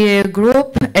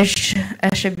 Citigroup,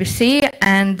 HSBC,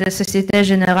 and Société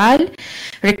Générale,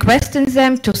 requesting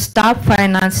them to stop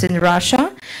financing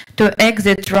Russia, to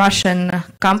exit Russian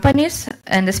companies,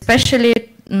 and especially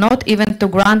not even to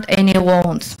grant any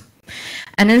loans.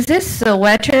 And in this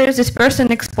letter, this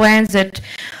person explains that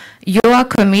you are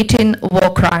committing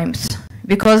war crimes,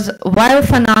 because while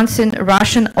financing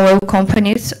Russian oil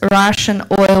companies, Russian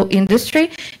oil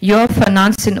industry, you are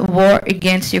financing war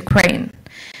against Ukraine.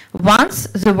 Once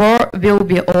the war will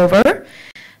be over,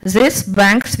 these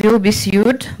banks will be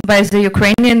sued by the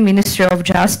Ukrainian Ministry of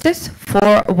Justice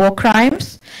for war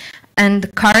crimes,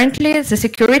 and currently the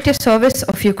Security Service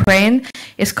of Ukraine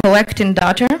is collecting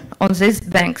data on these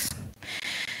banks.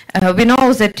 We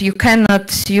know that you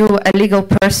cannot sue a legal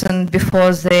person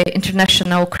before the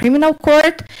International Criminal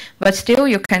Court, but still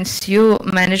you can sue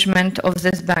management of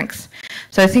these banks.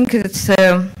 So I think it's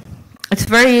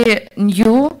very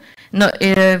new,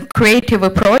 creative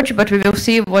approach, but we will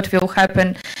see what will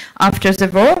happen after the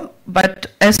war. But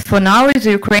as for now,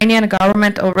 the Ukrainian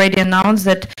government already announced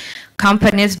that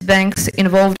companies, banks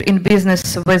involved in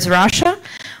business with Russia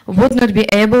would not be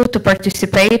able to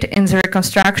participate in the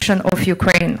reconstruction of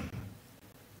Ukraine.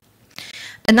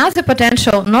 Another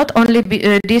potential, not only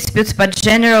disputes, but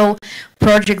general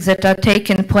projects that are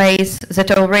taking place, that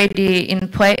are already in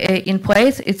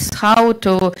place, it's how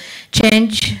to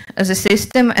change the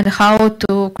system and how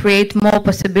to create more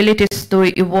possibilities to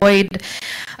avoid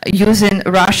using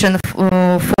Russian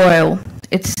fuel.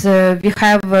 We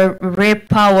have a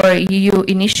Repower EU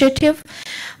initiative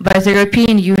by the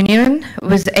European Union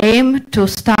with the aim to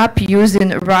stop using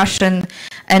Russian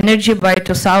energy by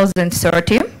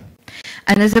 2030.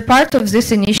 And as a part of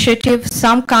this initiative,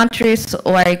 some countries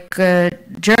like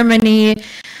Germany,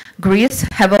 Greece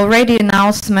have already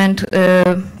announced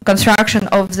construction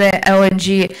of the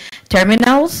LNG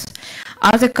terminals.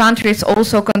 Other countries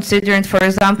also considering, for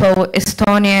example,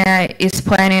 Estonia is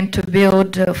planning to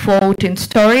build floating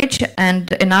storage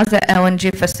and another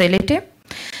LNG facility.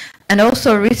 And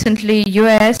also recently,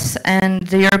 US and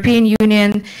the European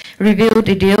Union revealed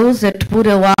a deal that would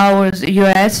allow the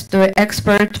US to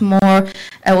export more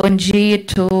LNG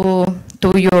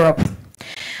to Europe.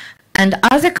 And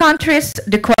other countries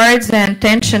declared their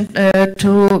intention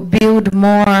to build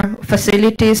more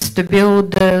facilities,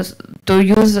 to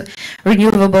use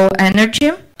renewable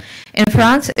energy. In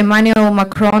France, Emmanuel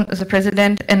Macron, the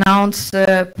president, announced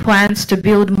plans to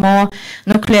build more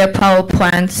nuclear power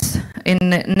plants in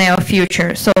the near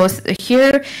future. So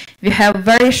here we have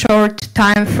very short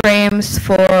time frames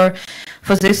for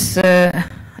this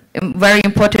very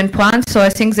important plan. So I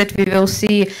think that we will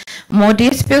see more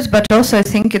disputes, but also I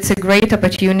think it's a great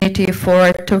opportunity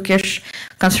for Turkish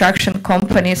construction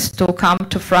companies to come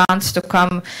to France, to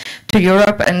come to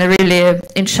Europe, and really,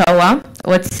 inshallah,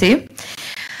 let's see.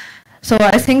 So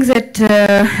I think that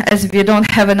as we don't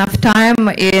have enough time,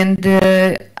 and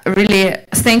really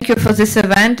thank you for this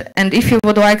event, and if you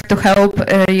would like to help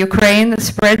Ukraine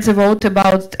spread the word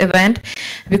about the event,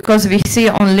 because we see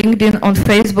on LinkedIn, on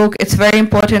Facebook, it's very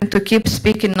important to keep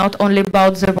speaking not only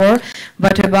about the war,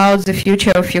 but about the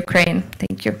future of Ukraine.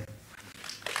 Thank you.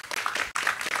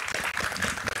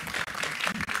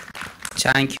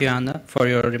 Thank you, Anna, for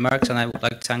your remarks, and I would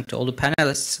like to thank all the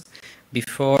panelists.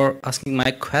 Before asking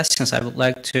my questions, I would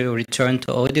like to return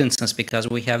to audiences because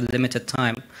we have limited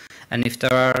time. And if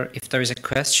there is a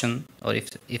question or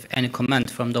if any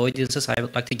comment from the audiences, I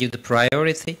would like to give the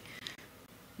priority.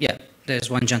 Yeah, there's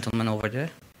one gentleman over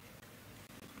there.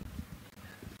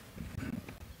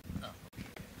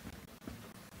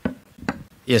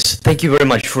 Yes, thank you very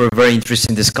much for a very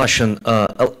interesting discussion.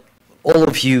 All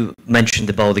of you mentioned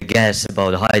about the gas,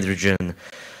 about hydrogen,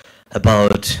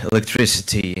 about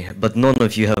electricity, but none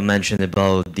of you have mentioned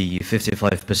about the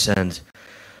 55%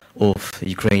 of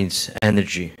Ukraine's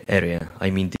energy area, I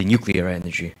mean the nuclear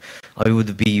energy. I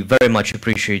would be very much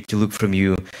appreciate to look from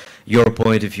you, your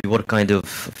point of view, what kind of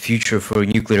future for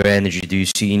nuclear energy do you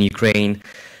see in Ukraine?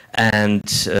 And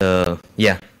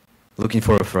yeah, looking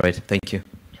forward for it. Thank you.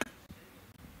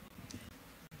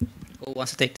 Who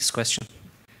wants to take this question?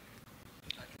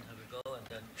 I can have a go and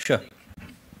then... Sure.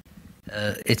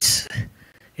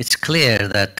 It's clear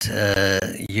that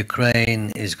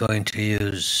Ukraine is going to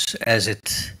use, as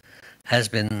it has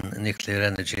been, nuclear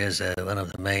energy as one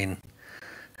of the main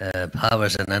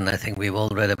powers, and then I think we've all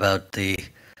read about the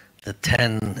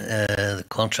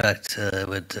contract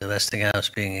with Westinghouse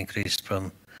being increased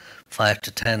from 5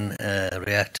 to 10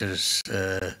 reactors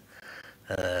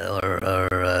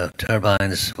or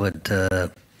turbines with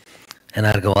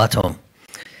Energo.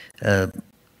 The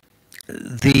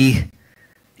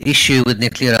issue with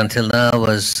nuclear until now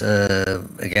was,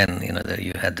 again, you know, that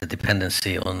you had the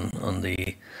dependency on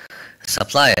the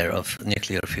supplier of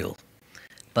nuclear fuel.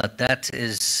 But that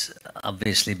is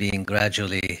obviously being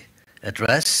gradually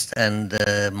addressed, and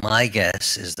my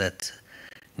guess is that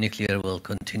nuclear will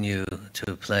continue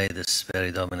to play this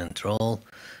very dominant role.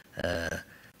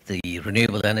 The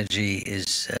renewable energy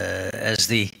is, as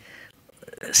the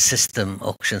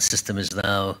auction system is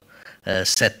now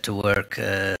set to work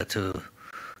to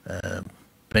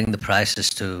bring the prices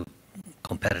to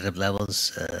competitive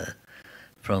levels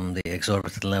from the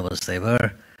exorbitant levels they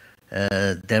were.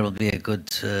 There will be a good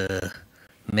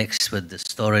mix with the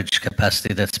storage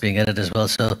capacity that's being added as well.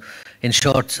 So, in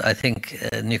short, I think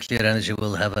nuclear energy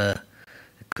will have a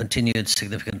continued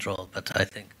significant role, but I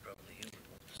think probably you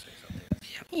want to say something.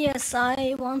 Yes,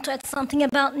 I want to add something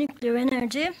about nuclear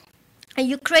energy.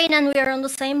 Ukraine and we are on the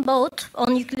same boat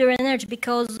on nuclear energy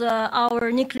because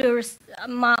ours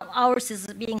is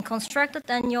being constructed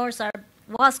and yours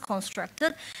was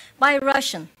constructed by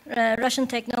Russian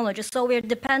technology. So we are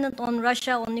dependent on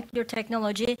Russia on nuclear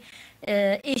technology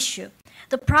issue.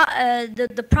 The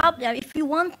problem, if we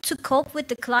want to cope with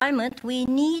the climate, we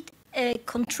need a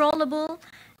controllable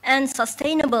and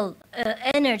sustainable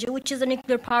energy, which is the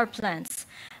nuclear power plants.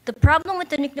 The problem with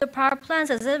the nuclear power plants,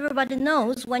 as everybody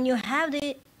knows, when you have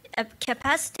the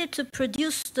capacity to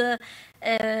produce the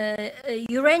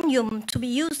uranium to be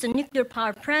used in nuclear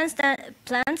power plants,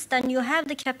 then you have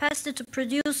the capacity to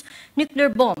produce nuclear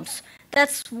bombs.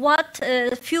 That's what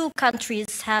few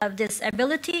countries have this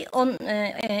ability on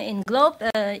in globe,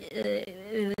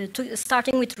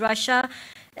 starting with Russia,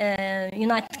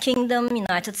 United Kingdom,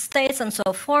 United States, and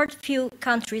so forth. Few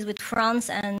countries with France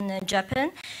and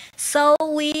Japan. So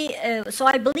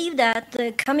I believe that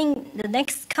the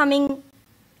next coming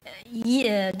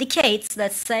decades,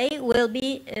 let's say, will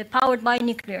be powered by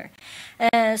nuclear.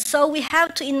 So we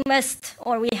have to invest,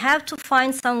 or we have to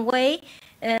find some way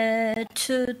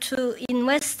to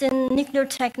invest in nuclear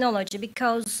technology,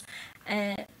 because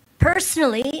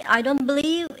personally, I don't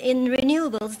believe in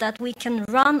renewables that we can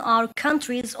run our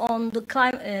countries on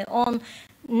on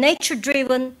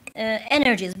nature-driven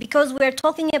energies, because we're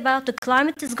talking about the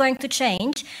climate is going to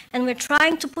change, and we're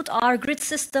trying to put our grid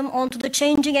system onto the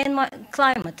changing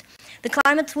climate. The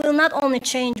climate will not only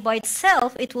change by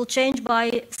itself; it will change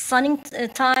by sunning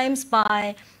times,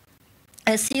 by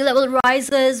sea level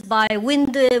rises, by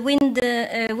wind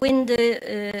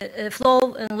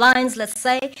flow lines, let's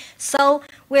say. So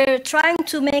we're trying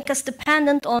to make us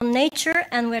dependent on nature,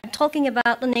 and we're talking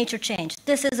about the nature change.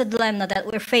 This is a dilemma that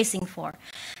we're facing for.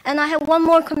 And I have one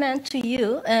more comment to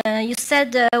you. You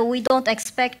said we don't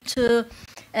expect to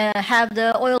have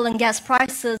the oil and gas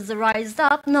prices rise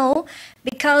up. No,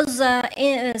 because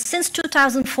since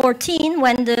 2014,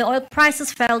 when the oil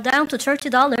prices fell down to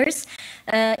 $30,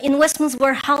 investments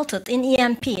were halted in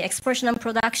EMP, exploration and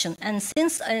production. And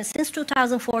since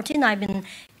 2014, I've been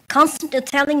constantly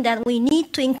telling that we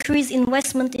need to increase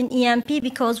investment in EMP,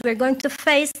 because we're going to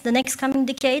face the next coming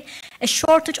decade a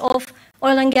shortage of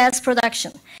oil and gas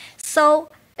production. So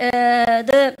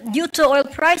due to oil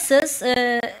prices,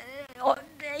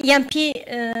 EMP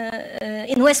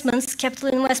investments, capital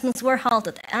investments were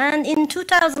halted. And in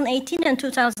 2018 and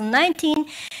 2019,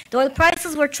 the oil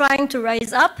prices were trying to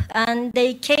rise up, and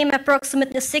they came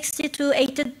approximately $60 to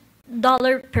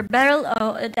 $80 per barrel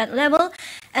at that level.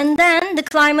 And then the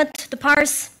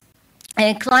Paris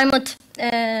climate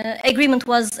agreement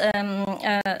was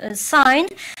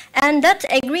signed, and that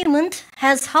agreement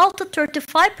has halted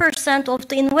 35% of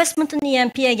the investment in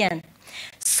EMP again.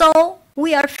 So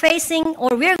we are facing,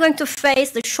 or we are going to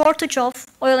face, the shortage of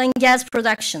oil and gas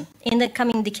production in the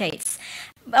coming decades.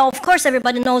 Of course,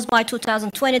 everybody knows by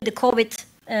 2020 the COVID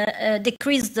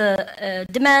decreased the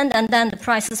demand, and then the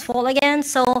prices fall again.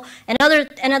 So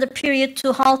another period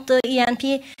to halt the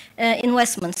EMP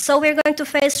investments. So we're going to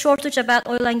face shortage about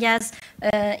oil and gas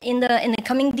in the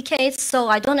coming decades. So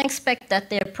I don't expect that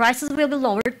their prices will be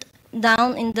lowered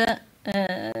down in the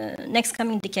next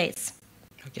coming decades.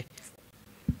 Okay.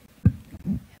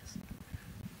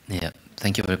 Yeah,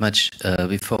 thank you very much.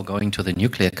 Before going to the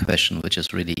nuclear question, which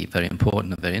is really very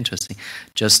important and very interesting,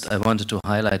 I wanted to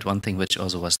highlight one thing which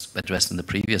also was addressed in the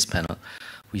previous panel.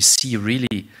 We see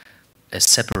really a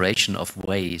separation of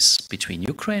ways between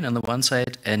Ukraine on the one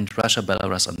side and Russia,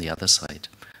 Belarus on the other side.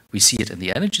 We see it in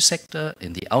the energy sector,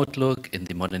 in the outlook, in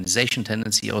the modernization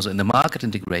tendency, also in the market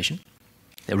integration.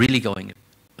 They're really going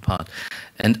apart.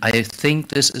 And I think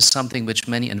this is something which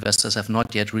many investors have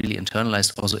not yet really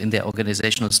internalized also in their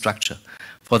organizational structure.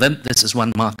 For them, this is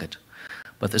one market,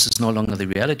 but this is no longer the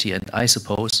reality. And I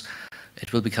suppose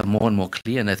it will become more and more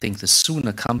clear, and I think the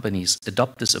sooner companies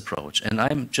adopt this approach, and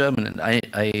I'm German, and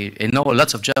I know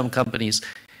lots of German companies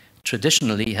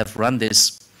traditionally have run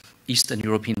this Eastern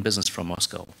European business from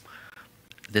Moscow.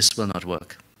 This will not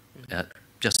work,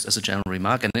 just as a general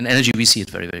remark, and in energy we see it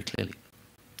very, very clearly.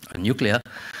 On nuclear,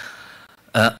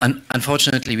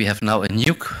 unfortunately we have now a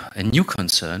new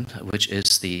concern, which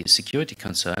is the security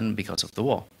concern because of the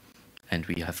war. And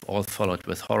we have all followed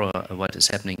with horror what is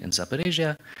happening in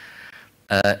Zaporizhia.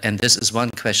 And this is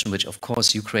one question which, of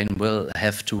course, Ukraine will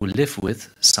have to live with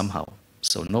somehow.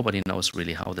 So nobody knows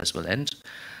really how this will end.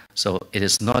 So it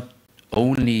is not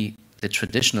only the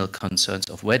traditional concerns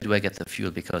of where do I get the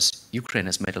fuel, because Ukraine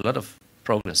has made a lot of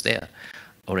progress there.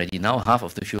 Already now, half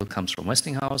of the fuel comes from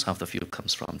Westinghouse, half the fuel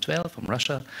comes from 12, from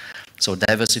Russia. So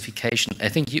diversification. I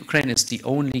think Ukraine is the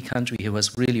only country who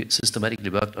has really systematically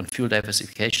worked on fuel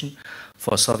diversification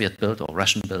for Soviet-built or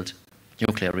Russian-built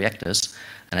nuclear reactors.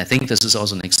 And I think this is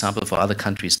also an example for other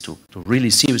countries to really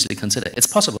seriously consider. It's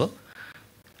possible.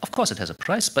 Of course, it has a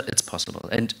price, but it's possible.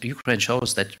 And Ukraine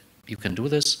shows that you can do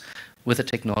this with a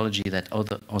technology that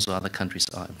also other countries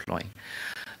are employing.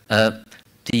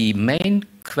 The main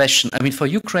question, I mean, for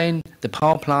Ukraine, the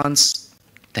power plants,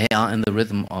 they are in the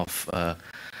rhythm of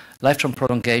lifetime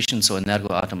prolongation. So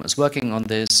Energo is working on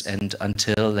this, and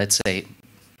until, let's say,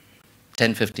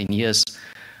 10, 15 years,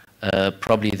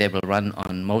 probably they will run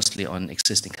on mostly on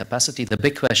existing capacity. The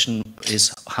big question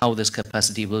is how this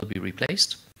capacity will be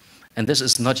replaced. And this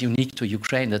is not unique to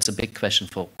Ukraine. That's a big question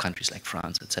for countries like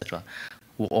France, etc.,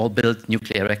 who all built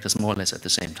nuclear reactors more or less at the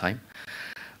same time.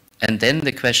 And then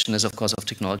the question is, of course, of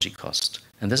technology cost.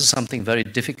 And this is something very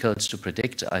difficult to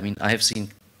predict. I mean, I have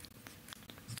seen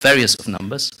various of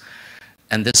numbers,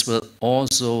 and this will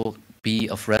also be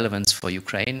of relevance for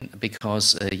Ukraine,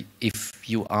 because if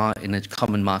you are in a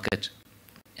common market,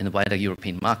 in a wider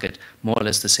European market, more or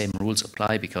less the same rules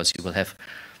apply, because you will have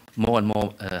more and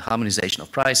more harmonization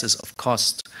of prices, of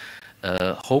cost.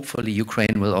 Hopefully,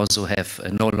 Ukraine will also have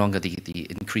no longer the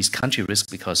increased country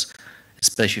risk, because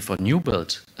especially for new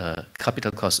build,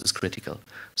 capital cost is critical.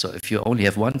 So if you only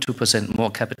have 1-2%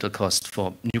 more capital cost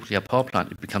for nuclear power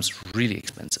plant, it becomes really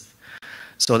expensive.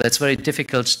 So that's very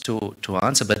difficult to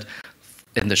answer. But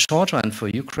in the short run for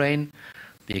Ukraine,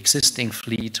 the existing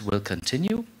fleet will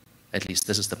continue. At least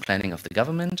this is the planning of the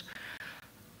government.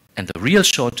 And the real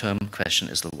short-term question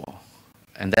is the war.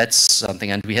 And that's something,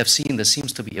 and we have seen there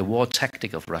seems to be a war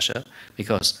tactic of Russia,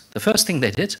 because the first thing they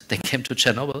did, they came to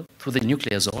Chernobyl through the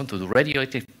nuclear zone, through the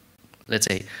radioactive, let's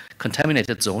say,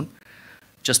 contaminated zone,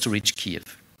 just to reach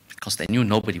Kiev, because they knew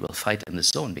nobody will fight in this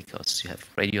zone, because you have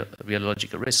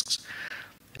radiological risks.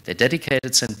 They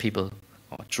dedicated, sent people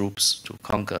or troops to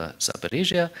conquer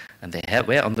Zaporizhia, and they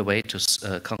were on the way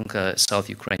to conquer South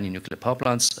Ukrainian nuclear power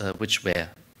plants, which were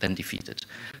then defeated.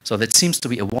 So that seems to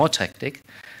be a war tactic.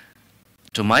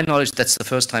 To my knowledge, that's the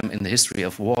first time in the history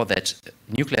of war that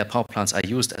nuclear power plants are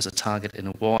used as a target in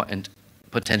a war and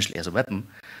potentially as a weapon.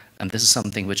 And this is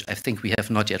something which I think we have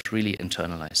not yet really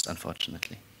internalized,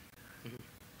 unfortunately.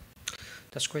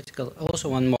 That's critical. Also,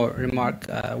 one more remark.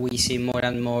 We see more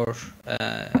and more,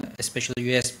 especially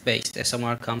US-based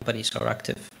SMR companies are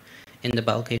active in the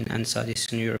Balkan and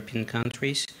Southeastern European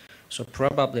countries. So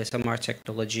probably SMR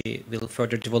technology will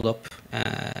further develop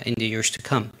in the years to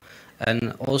come.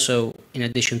 And also, in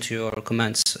addition to your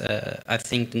comments, I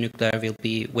think the nuclear will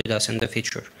be with us in the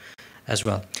future as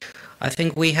well. I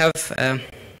think we have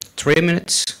 3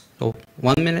 minutes, or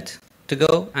 1 minute to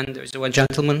go, and there's one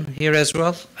gentleman here as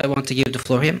well. I want to give the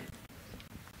floor to him.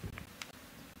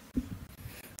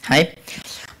 Hi,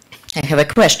 I have a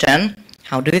question.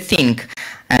 How do you think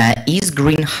is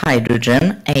green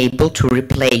hydrogen able to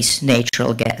replace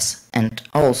natural gas? And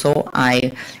also,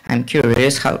 I'm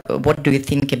curious, what do you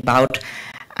think about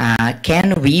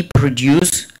can we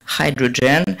produce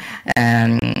hydrogen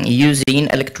using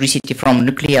electricity from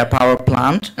nuclear power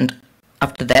plant, and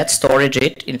after that storage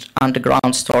it in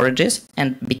underground storages,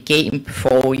 and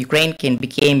for Ukraine can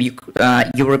become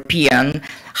European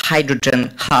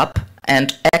hydrogen hub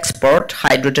and export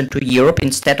hydrogen to Europe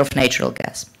instead of natural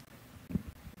gas?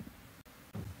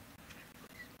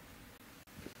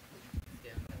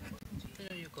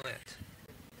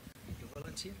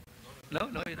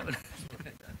 No, you don't.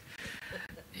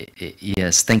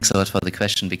 Yes, thanks a lot for the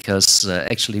question, because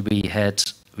actually we have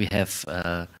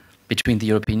between the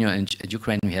European Union and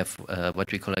Ukraine, we have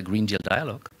what we call a Green Deal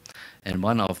dialogue. And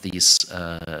one of these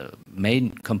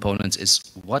main components is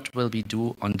what will we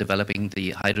do on developing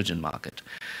the hydrogen market.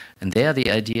 And there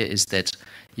the idea is that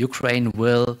Ukraine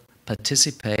will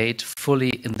participate fully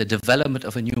in the development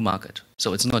of a new market.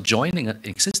 So it's not joining an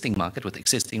existing market with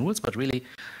existing rules, but really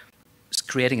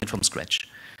creating it from scratch.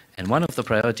 And one of the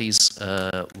priorities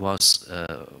was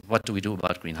what do we do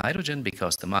about green hydrogen,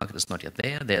 because the market is not yet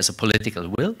there. There's a political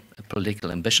will, a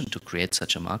political ambition to create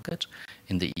such a market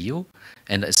in the EU,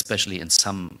 and especially in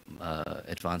some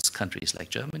advanced countries like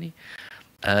Germany.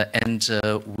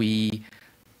 We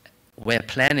were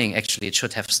planning, actually it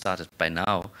should have started by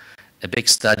now, a big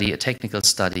study, a technical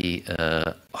study,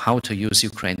 how to use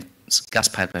Ukraine's gas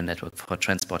pipeline network for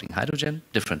transporting hydrogen,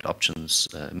 different options,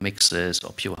 mixes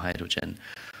or pure hydrogen.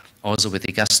 Also with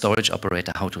the gas storage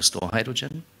operator, how to store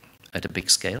hydrogen at a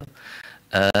big scale.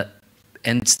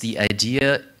 And the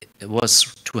idea was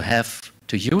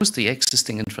to use the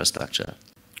existing infrastructure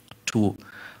to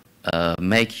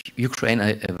make Ukraine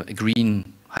a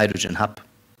green hydrogen hub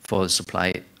for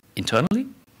supply internally.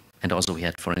 And also we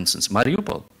had, for instance,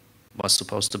 Mariupol was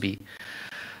supposed to be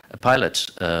a pilot.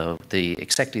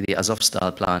 Exactly the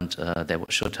Azovstal plant, there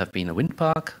should have been a wind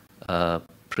park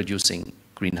producing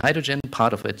green hydrogen.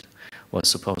 Part of it was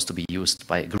supposed to be used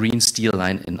by a green steel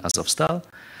line in Azovstal,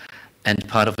 and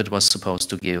part of it was supposed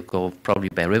to go probably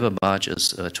by river barges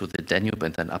to the Danube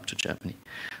and then up to Germany.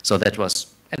 So that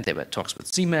was, and there were talks with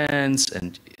Siemens,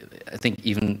 and I think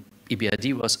even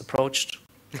EBRD was approached.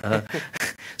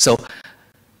 So,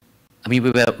 I mean,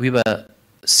 we were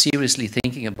seriously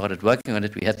thinking about it, working on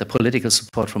it. We had the political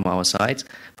support from our side,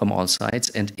 from all sides,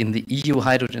 and in the EU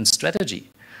hydrogen strategy,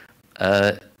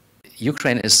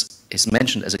 Ukraine is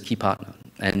mentioned as a key partner,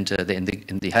 and in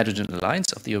the Hydrogen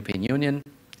Alliance of the European Union,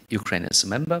 Ukraine is a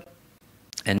member,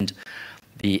 and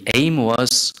the aim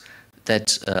was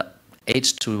that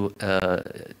 8 to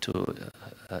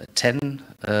 10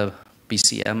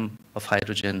 BCM of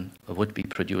hydrogen would be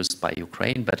produced by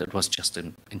Ukraine, but it was just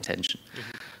an intention.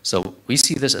 Mm-hmm. So we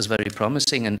see this as very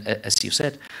promising, and as you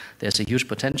said, there's a huge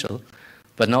potential.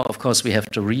 But now, of course, we have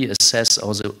to reassess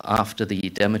also after the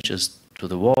damages to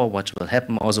the war, what will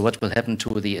happen, also what will happen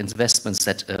to the investments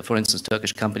that, for instance,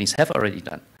 Turkish companies have already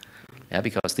done. Yeah,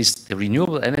 because the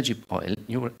renewable energy or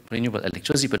renewable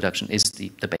electricity production is the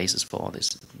basis for all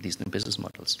these new business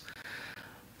models.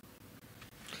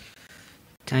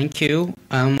 Thank you.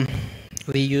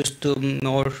 We used 2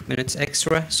 more minutes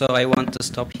extra, so I want to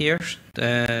stop here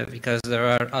because there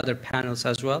are other panels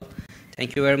as well.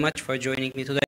 Thank you very much for joining me today.